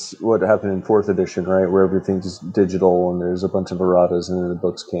that is what happened in 4th edition, right? Where everything's digital and there's a bunch of erratas and the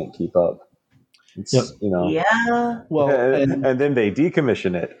books can't keep up. It's, yep. Yeah. Well, and then they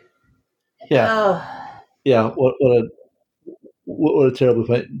decommission it. Yeah. Yeah. What a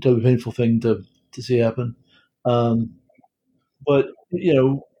terribly painful thing to see happen. But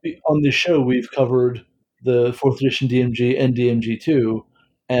on this show we've covered the 4th edition DMG and DMG2,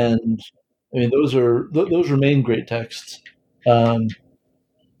 and those remain great texts. Those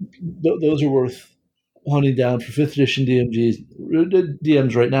are worth hunting down for 5th edition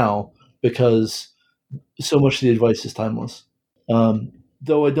DMs right now, because so much of the advice is timeless.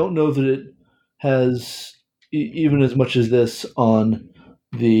 Though I don't know that it has even as much as this on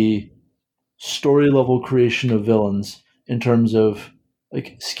the story level creation of villains in terms of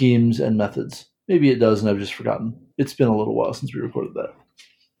like schemes and methods. Maybe it does, and I've just forgotten. It's been a little while since we recorded that.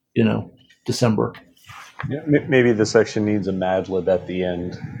 December. Yeah, maybe the section needs a Mad Lib at the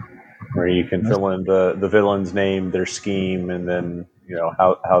end, where you can fill in the villain's name, their scheme, and then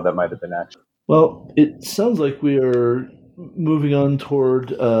how that might have been actually. Well, it sounds like we are moving on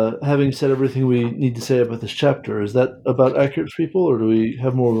toward having said everything we need to say about this chapter. Is that about accurate for people, or do we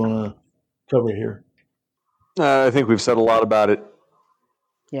have more we want to cover here? I think we've said a lot about it.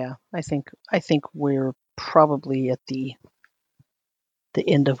 Yeah, I think we're probably at the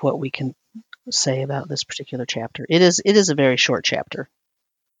end of what we can say about this particular chapter. It is a very short chapter,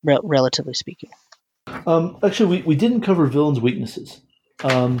 relatively speaking. Actually, we didn't cover villains' weaknesses.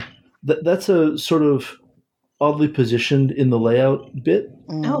 That's a sort of oddly positioned in the layout bit.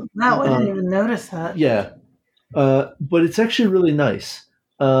 Oh, wow, I didn't even notice that. Yeah, but it's actually really nice,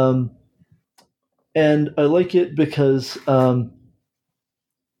 and I like it because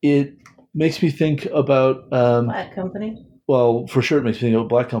it makes me think about Black Company. Well, for sure, it makes me think of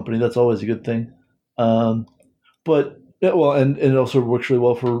Black Company. That's always a good thing. But well, and it also works really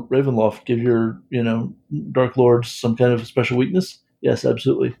well for Ravenloft. Give your Dark Lords some kind of special weakness. Yes,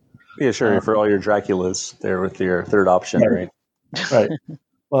 absolutely. Yeah, sure. For all your Draculas, there with your third option, right? Right.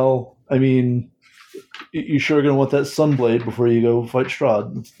 Well, I mean, you sure are going to want that Sunblade before you go fight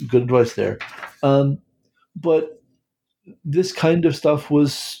Strahd. That's good advice there. But this kind of stuff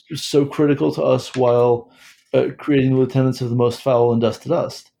was so critical to us while creating Lieutenants of the Most Foul and Dust to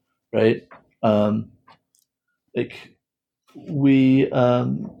Dust, right? Like we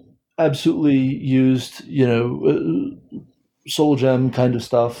absolutely used, Soul Gem kind of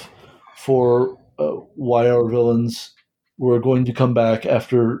stuff for why our villains were going to come back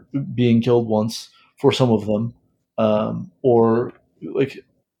after being killed once for some of them, or like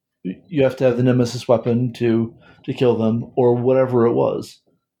you have to have the Nemesis weapon to kill them, or whatever it was.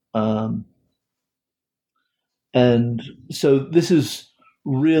 And so this is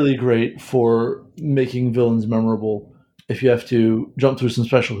really great for making villains memorable if you have to jump through some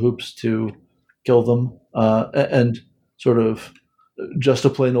special hoops to kill them, and sort of just a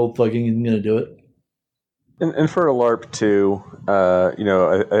plain old thugging isn't going to do it. And for a LARP too,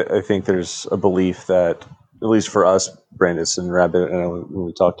 I think there's a belief that, at least for us, Brandis and Rabbit, when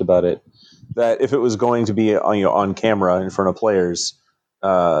we talked about it, that if it was going to be on camera in front of players,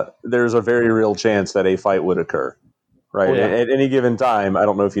 there's a very real chance that a fight would occur, right? Oh, yeah. At any given time, I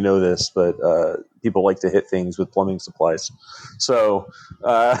don't know if you know this, but people like to hit things with plumbing supplies. So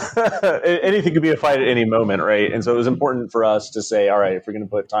anything could be a fight at any moment, right? And so it was important for us to say, all right, if we're going to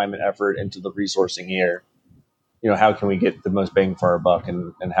put time and effort into the resourcing here, how can we get the most bang for our buck,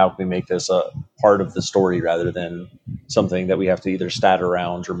 and how can we make this a part of the story rather than something that we have to either stat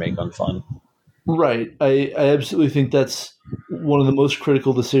around or make unfun. Right. I absolutely think that's one of the most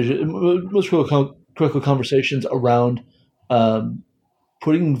critical critical conversations around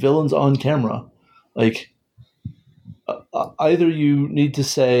putting villains on camera. Like, either you need to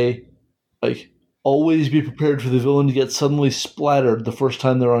say, like, always be prepared for the villain to get suddenly splattered the first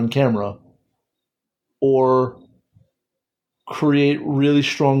time they're on camera, or create really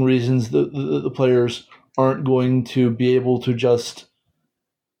strong reasons that the players aren't going to be able to just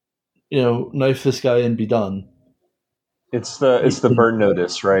knife this guy and be done. It's the burn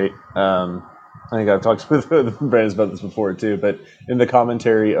notice, right? I think I've talked with Brandon about this before too, but in the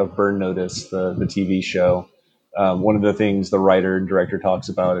commentary of Burn Notice, the TV show, one of the things the writer and director talks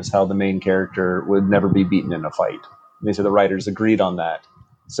about is how the main character would never be beaten in a fight. And they said the writers agreed on that.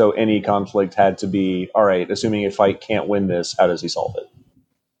 So any conflict had to be, all right, assuming a fight can't win this, how does he solve it?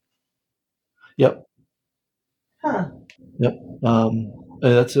 Yep. Huh. Yep. And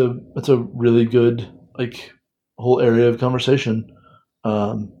that's a really good whole area of conversation.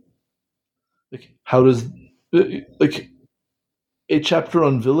 How does a chapter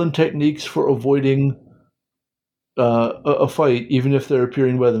on villain techniques for avoiding a fight, even if they're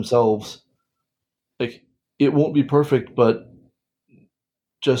appearing by themselves, it won't be perfect, but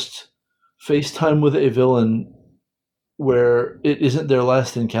just FaceTime with a villain where it isn't their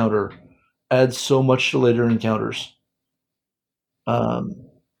last encounter adds so much to later encounters.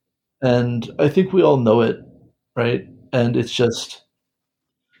 And I think we all know it, right? And it's just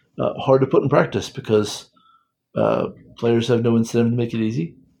hard to put in practice because players have no incentive to make it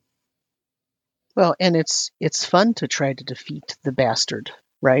easy. Well, and it's fun to try to defeat the bastard,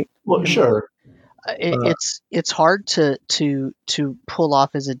 right? Well, sure. It's hard to pull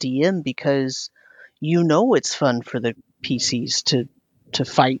off as a DM because it's fun for the PCs to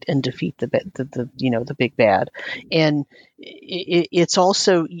fight and defeat the big bad, and it's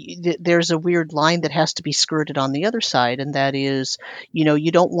also there's a weird line that has to be skirted on the other side, and that is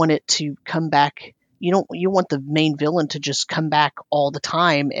you don't want it to come back you want the main villain to just come back all the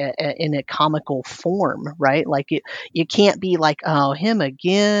time in a comical form, right? Like you can't be like, oh, him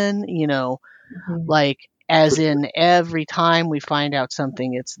again, Mhm. like as in every time we find out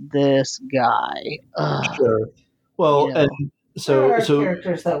something, it's this guy. Ugh, Sure. Well, you know. and There are so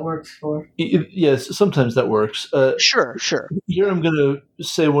characters that works for. yes, sometimes that works. Sure. Here I'm going to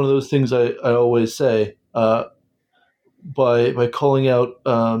say one of those things I always say by calling out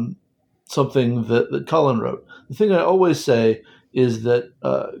something that Colin wrote. The thing I always say is that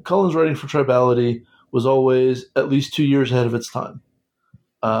Colin's writing for Tribality was always at least 2 years ahead of its time.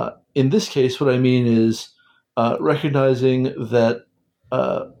 In this case, what I mean is recognizing that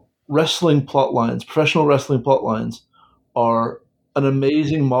wrestling plot lines, professional wrestling plot lines, are an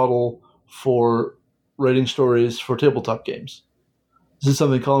amazing model for writing stories for tabletop games. This is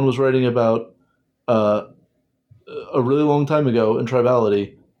something Colin was writing about a really long time ago in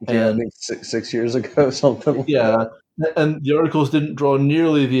Tribality. Yeah, I And think 6 years ago, something. Like yeah, and the articles didn't draw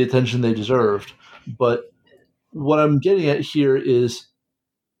nearly the attention they deserved. But what I'm getting at here is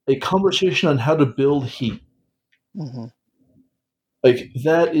a conversation on how to build heat. hmm Like,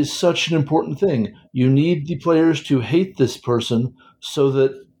 that is such an important thing. You need the players to hate this person so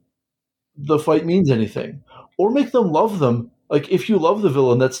that the fight means anything. Or make them love them. Like, if you love the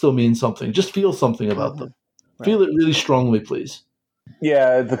villain, that still means something. Just feel something about them. Right. Feel it really strongly, please.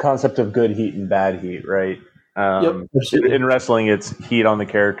 Yeah, the concept of good heat and bad heat, right? Yep, absolutely. In wrestling, it's heat on the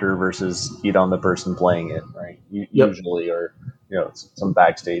character versus heat on the person playing it, right? Yep. Usually, or some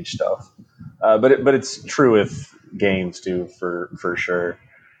backstage stuff. But it's true with games too, for sure.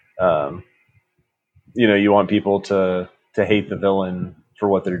 You want people to hate the villain for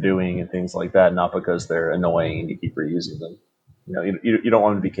what they're doing and things like that, not because they're annoying and you keep reusing them. You don't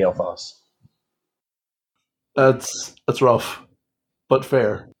want them to be Kael'thas. That's rough, but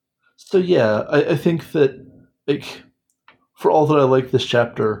fair. So yeah, I think that, like, for all that I like this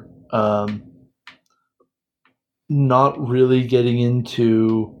chapter, not really getting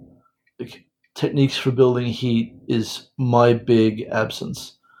into like techniques for building heat is my big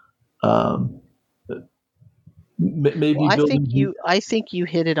absence. Maybe Well, building heat. I think you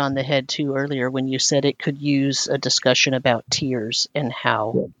hit it on the head too earlier when you said it could use a discussion about tiers and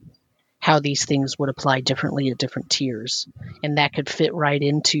how these things would apply differently at different tiers, and that could fit right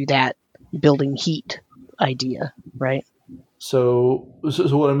into that building heat idea, right? So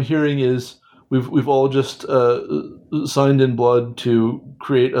what I'm hearing is we've all just signed in blood to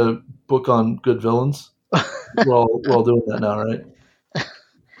create a book on good villains. we're all doing that now, right?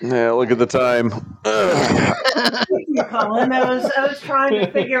 Yeah, look at the time. Thank you, Colin. I was trying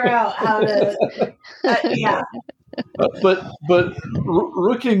to figure out how to. Yeah. But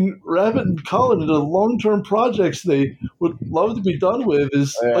rooking Rabbit and Colin into long-term projects they would love to be done with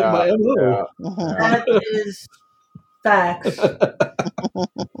is like my MO. That is facts.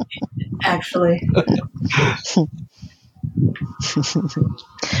 Actually.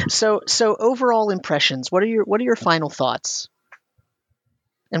 So overall impressions. What are your final thoughts?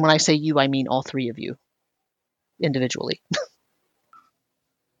 And when I say you, I mean all three of you individually.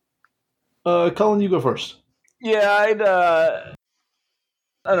 Colin, you go first. Yeah, I don't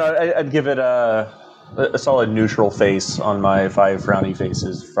know. I'd give it a solid neutral face on my 5 frowny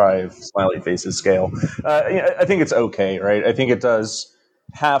faces, 5 smiley faces scale. I think it's okay, right? I think it does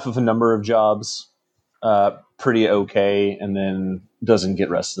half of a number of jobs pretty okay, and then doesn't get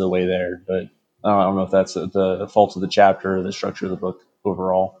rest of the way there. But I don't know if that's the fault of the chapter or the structure of the book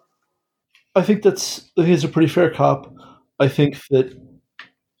overall. I think it's a pretty fair cop. I think that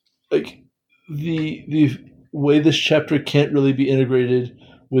like the way this chapter can't really be integrated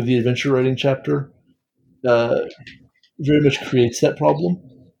with the adventure writing chapter very much creates that problem.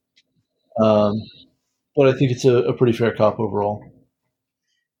 But I think it's a pretty fair cop overall.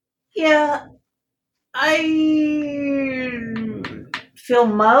 Yeah, I feel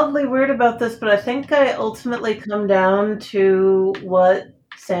mildly weird about this, but I think I ultimately come down to what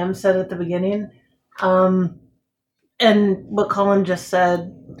Sam said at the beginning, and what Colin just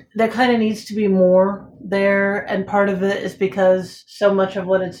said. There kind of needs to be more there, and part of it is because so much of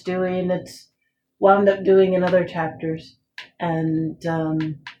what it's doing, it's wound up doing in other chapters, and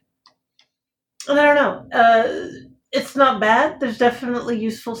I don't know. It's not bad. There's definitely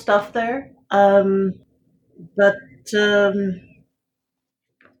useful stuff there. But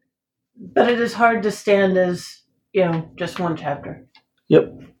it is hard to stand as just one chapter.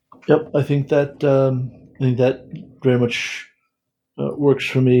 Yep. I think that very much works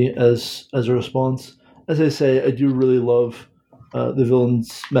for me as a response. As I say, I do really love the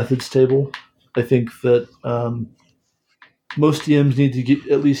villains methods table. I think that most DMs need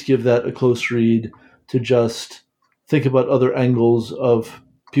to at least give that a close read to just think about other angles of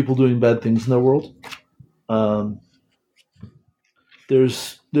people doing bad things in their world.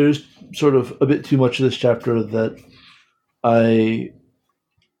 There's sort of a bit too much of this chapter that I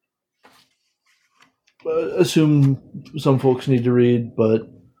assume some folks need to read, but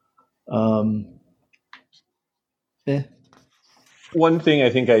One thing I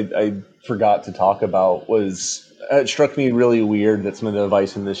think I forgot to talk about was it struck me really weird that some of the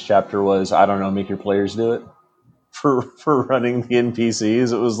advice in this chapter was, I don't know, make your players do it for running the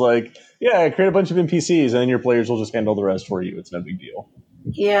NPCs. It was like, yeah, create a bunch of NPCs and then your players will just handle the rest for you. It's no big deal.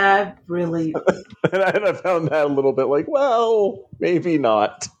 Yeah, really. And I found that a little bit like, well, maybe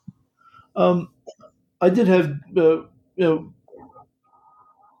not. I did have a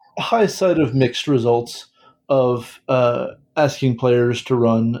high side of mixed results of asking players to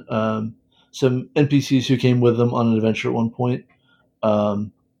run some NPCs who came with them on an adventure at one point.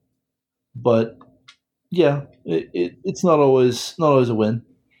 But yeah, it's not always a win.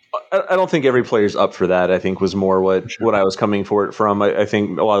 I don't think every player's up for that. I think was more what I was coming for it from. I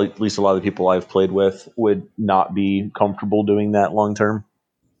think at least a lot of the people I've played with would not be comfortable doing that long term.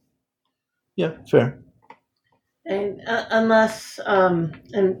 Yeah, fair. And unless and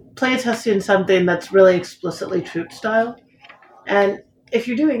playtesting something that's really explicitly troop style, and if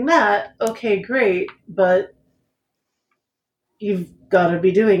you're doing that, okay, great, but you've got to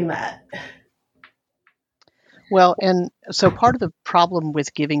be doing that. Well, and so part of the problem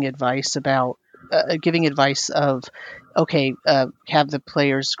with giving advice of, okay, have the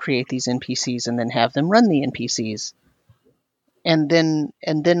players create these NPCs and then have them run the NPCs. And then,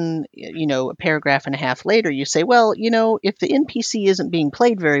 a paragraph and a half later, you say, well, if the NPC isn't being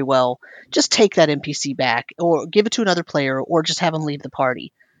played very well, just take that NPC back or give it to another player or just have them leave the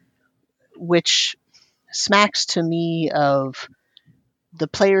party, which smacks to me of the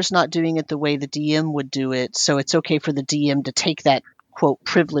player's not doing it the way the DM would do it, so it's okay for the DM to take that, quote,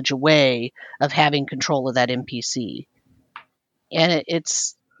 privilege away of having control of that NPC. And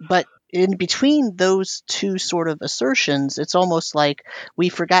but in between those two sort of assertions, it's almost like we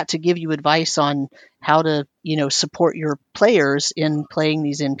forgot to give you advice on how to, support your players in playing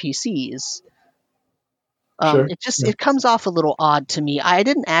these NPCs. Sure. It comes off a little odd to me. I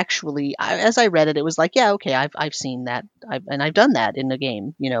didn't actually, as I read it, it was like, yeah, okay, I've seen that, and I've done that in the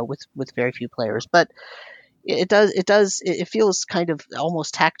game, with very few players. But it feels kind of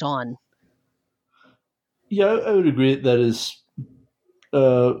almost tacked on. Yeah, I would agree that is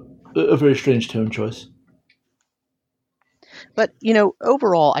a very strange tone choice. But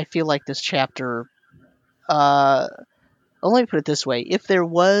overall, I feel like this chapter. Let me put it this way: if there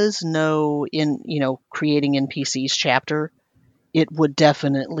was no creating NPCs chapter, it would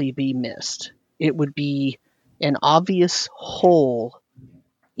definitely be missed. It would be an obvious hole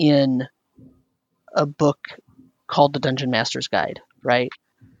in a book called The Dungeon Master's Guide, right?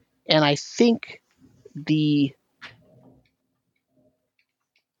 And I think the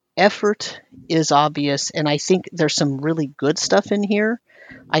effort is obvious, and I think there's some really good stuff in here.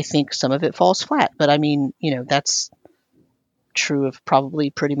 I think some of it falls flat, but I mean, that's true of probably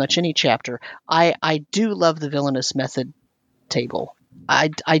pretty much any chapter. I do love the villainous method table. I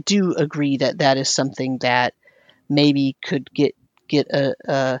do agree that is something that maybe could get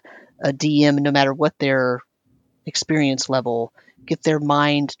a DM, no matter what their experience level, get their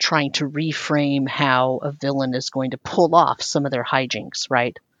mind trying to reframe how a villain is going to pull off some of their hijinks,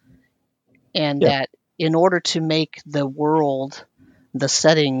 right? And that in order to make the world, the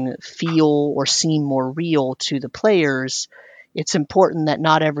setting, feel or seem more real to the players, it's important that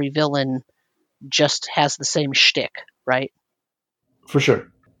not every villain just has the same shtick, right? For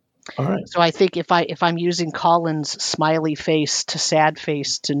sure. All right. So I think if I'm using Colin's smiley face to sad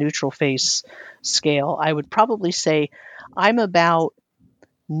face to neutral face scale, I would probably say I'm about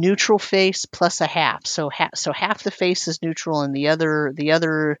neutral face plus a half. So half the face is neutral, and the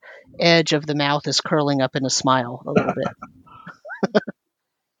other edge of the mouth is curling up in a smile a little bit,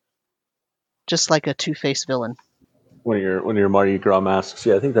 just like a two-faced villain. One of your Mardi Gras masks.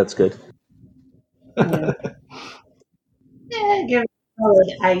 Yeah, I think that's good. Yeah, give it a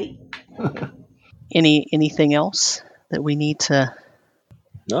solid height. Anything else that we need to?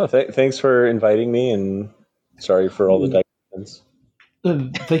 No, thanks for inviting me, and sorry for all the digressions.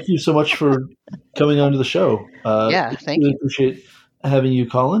 Thank you so much for coming on to the show. Thank you. Appreciate having you,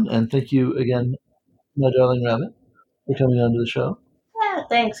 Colin, and thank you again, my darling rabbit, for coming on to the show. Yeah,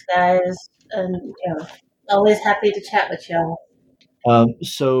 thanks, guys, and always happy to chat with y'all.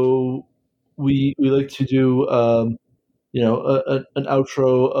 So we like to do an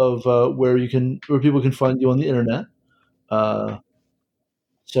outro of where people can find you on the internet.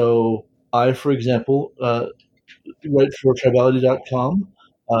 So I, for example, write for Tribality.com.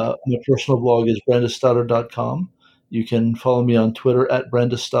 My personal blog is BrandisStoddard.com. You can follow me on Twitter at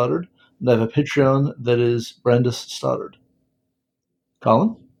BrandisStoddard, and I have a Patreon that is Brandis Stoddard.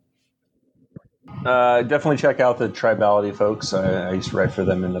 Colin? Definitely check out the Tribality folks. I used to write for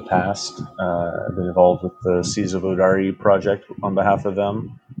them in the past. I've been involved with the Seas of Odari project on behalf of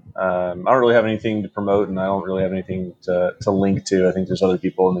them. I don't really have anything to promote, and I don't really have anything to link to. I think there's other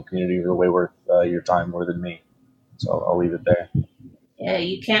people in the community who are way worth your time more than me. So I'll leave it there. Yeah,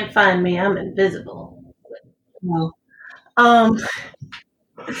 you can't find me. I'm invisible. No.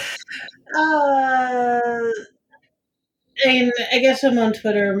 And I guess I'm on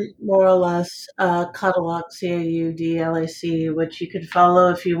Twitter more or less, Caudlac, Caudlac, which you could follow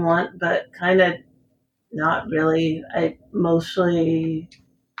if you want, but kind of not really. I mostly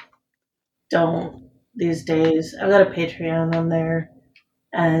don't these days. I've got a Patreon on there,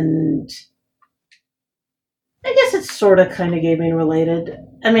 and I guess it's sort of kind of gaming related.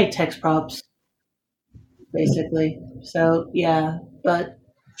 I make text props, basically. So, yeah, but...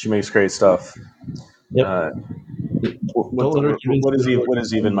 She makes great stuff. Yep. What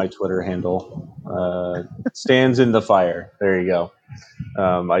is even my Twitter handle? Stands in the fire. There you go.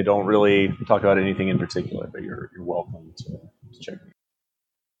 I don't really talk about anything in particular, but you're welcome to check it.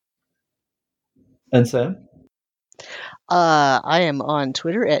 And Sam? I am on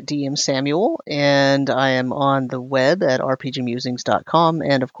Twitter at DM Samuel, and I am on the web at rpgmusings.com,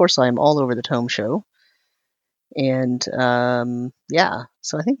 and of course I am all over the Tome Show. And yeah,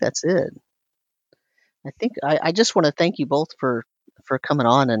 so I think that's it. I think I just want to thank you both for coming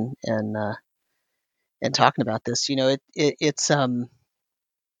on and talking about this. You know, it's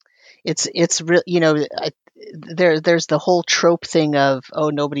real. You know, there's the whole trope thing of, oh,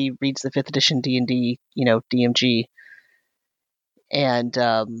 nobody reads the 5th edition D&D, you know, DMG, and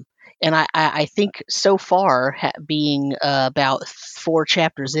I think so far, being about 4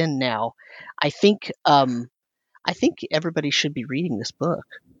 chapters in now, I think everybody should be reading this book.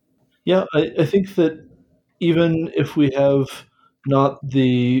 Yeah, I think that even if we have not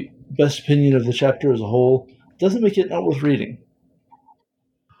the best opinion of the chapter as a whole, it doesn't make it not worth reading.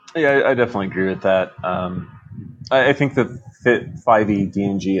 Yeah, I definitely agree with that. I think that 5e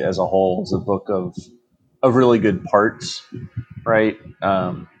D&G as a whole is a book of really good parts, right?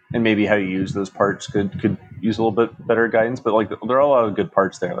 And maybe how you use those parts could use a little bit better guidance. But like, there are a lot of good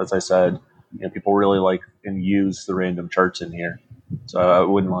parts there. As I said, you know, people really like and use the random charts in here. So I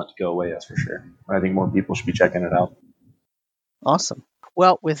wouldn't want it to go away, that's for sure. I think more people should be checking it out. Awesome.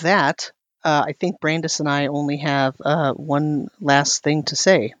 Well, with that, I think Brandis and I only have one last thing to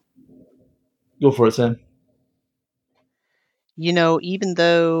say. Go for it, Sam. You know, even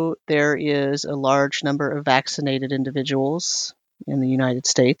though there is a large number of vaccinated individuals in the United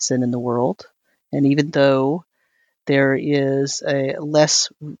States and in the world, and even though there is a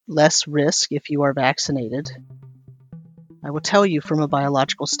less risk if you are vaccinated, I will tell you from a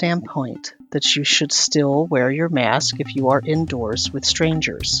biological standpoint that you should still wear your mask if you are indoors with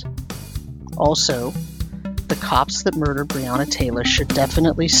strangers. Also, the cops that murdered Breonna Taylor should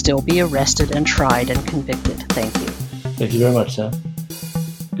definitely still be arrested and tried and convicted. Thank you. Thank you very much, Sam.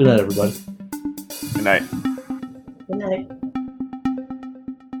 Good night, everybody. Good night. Good night.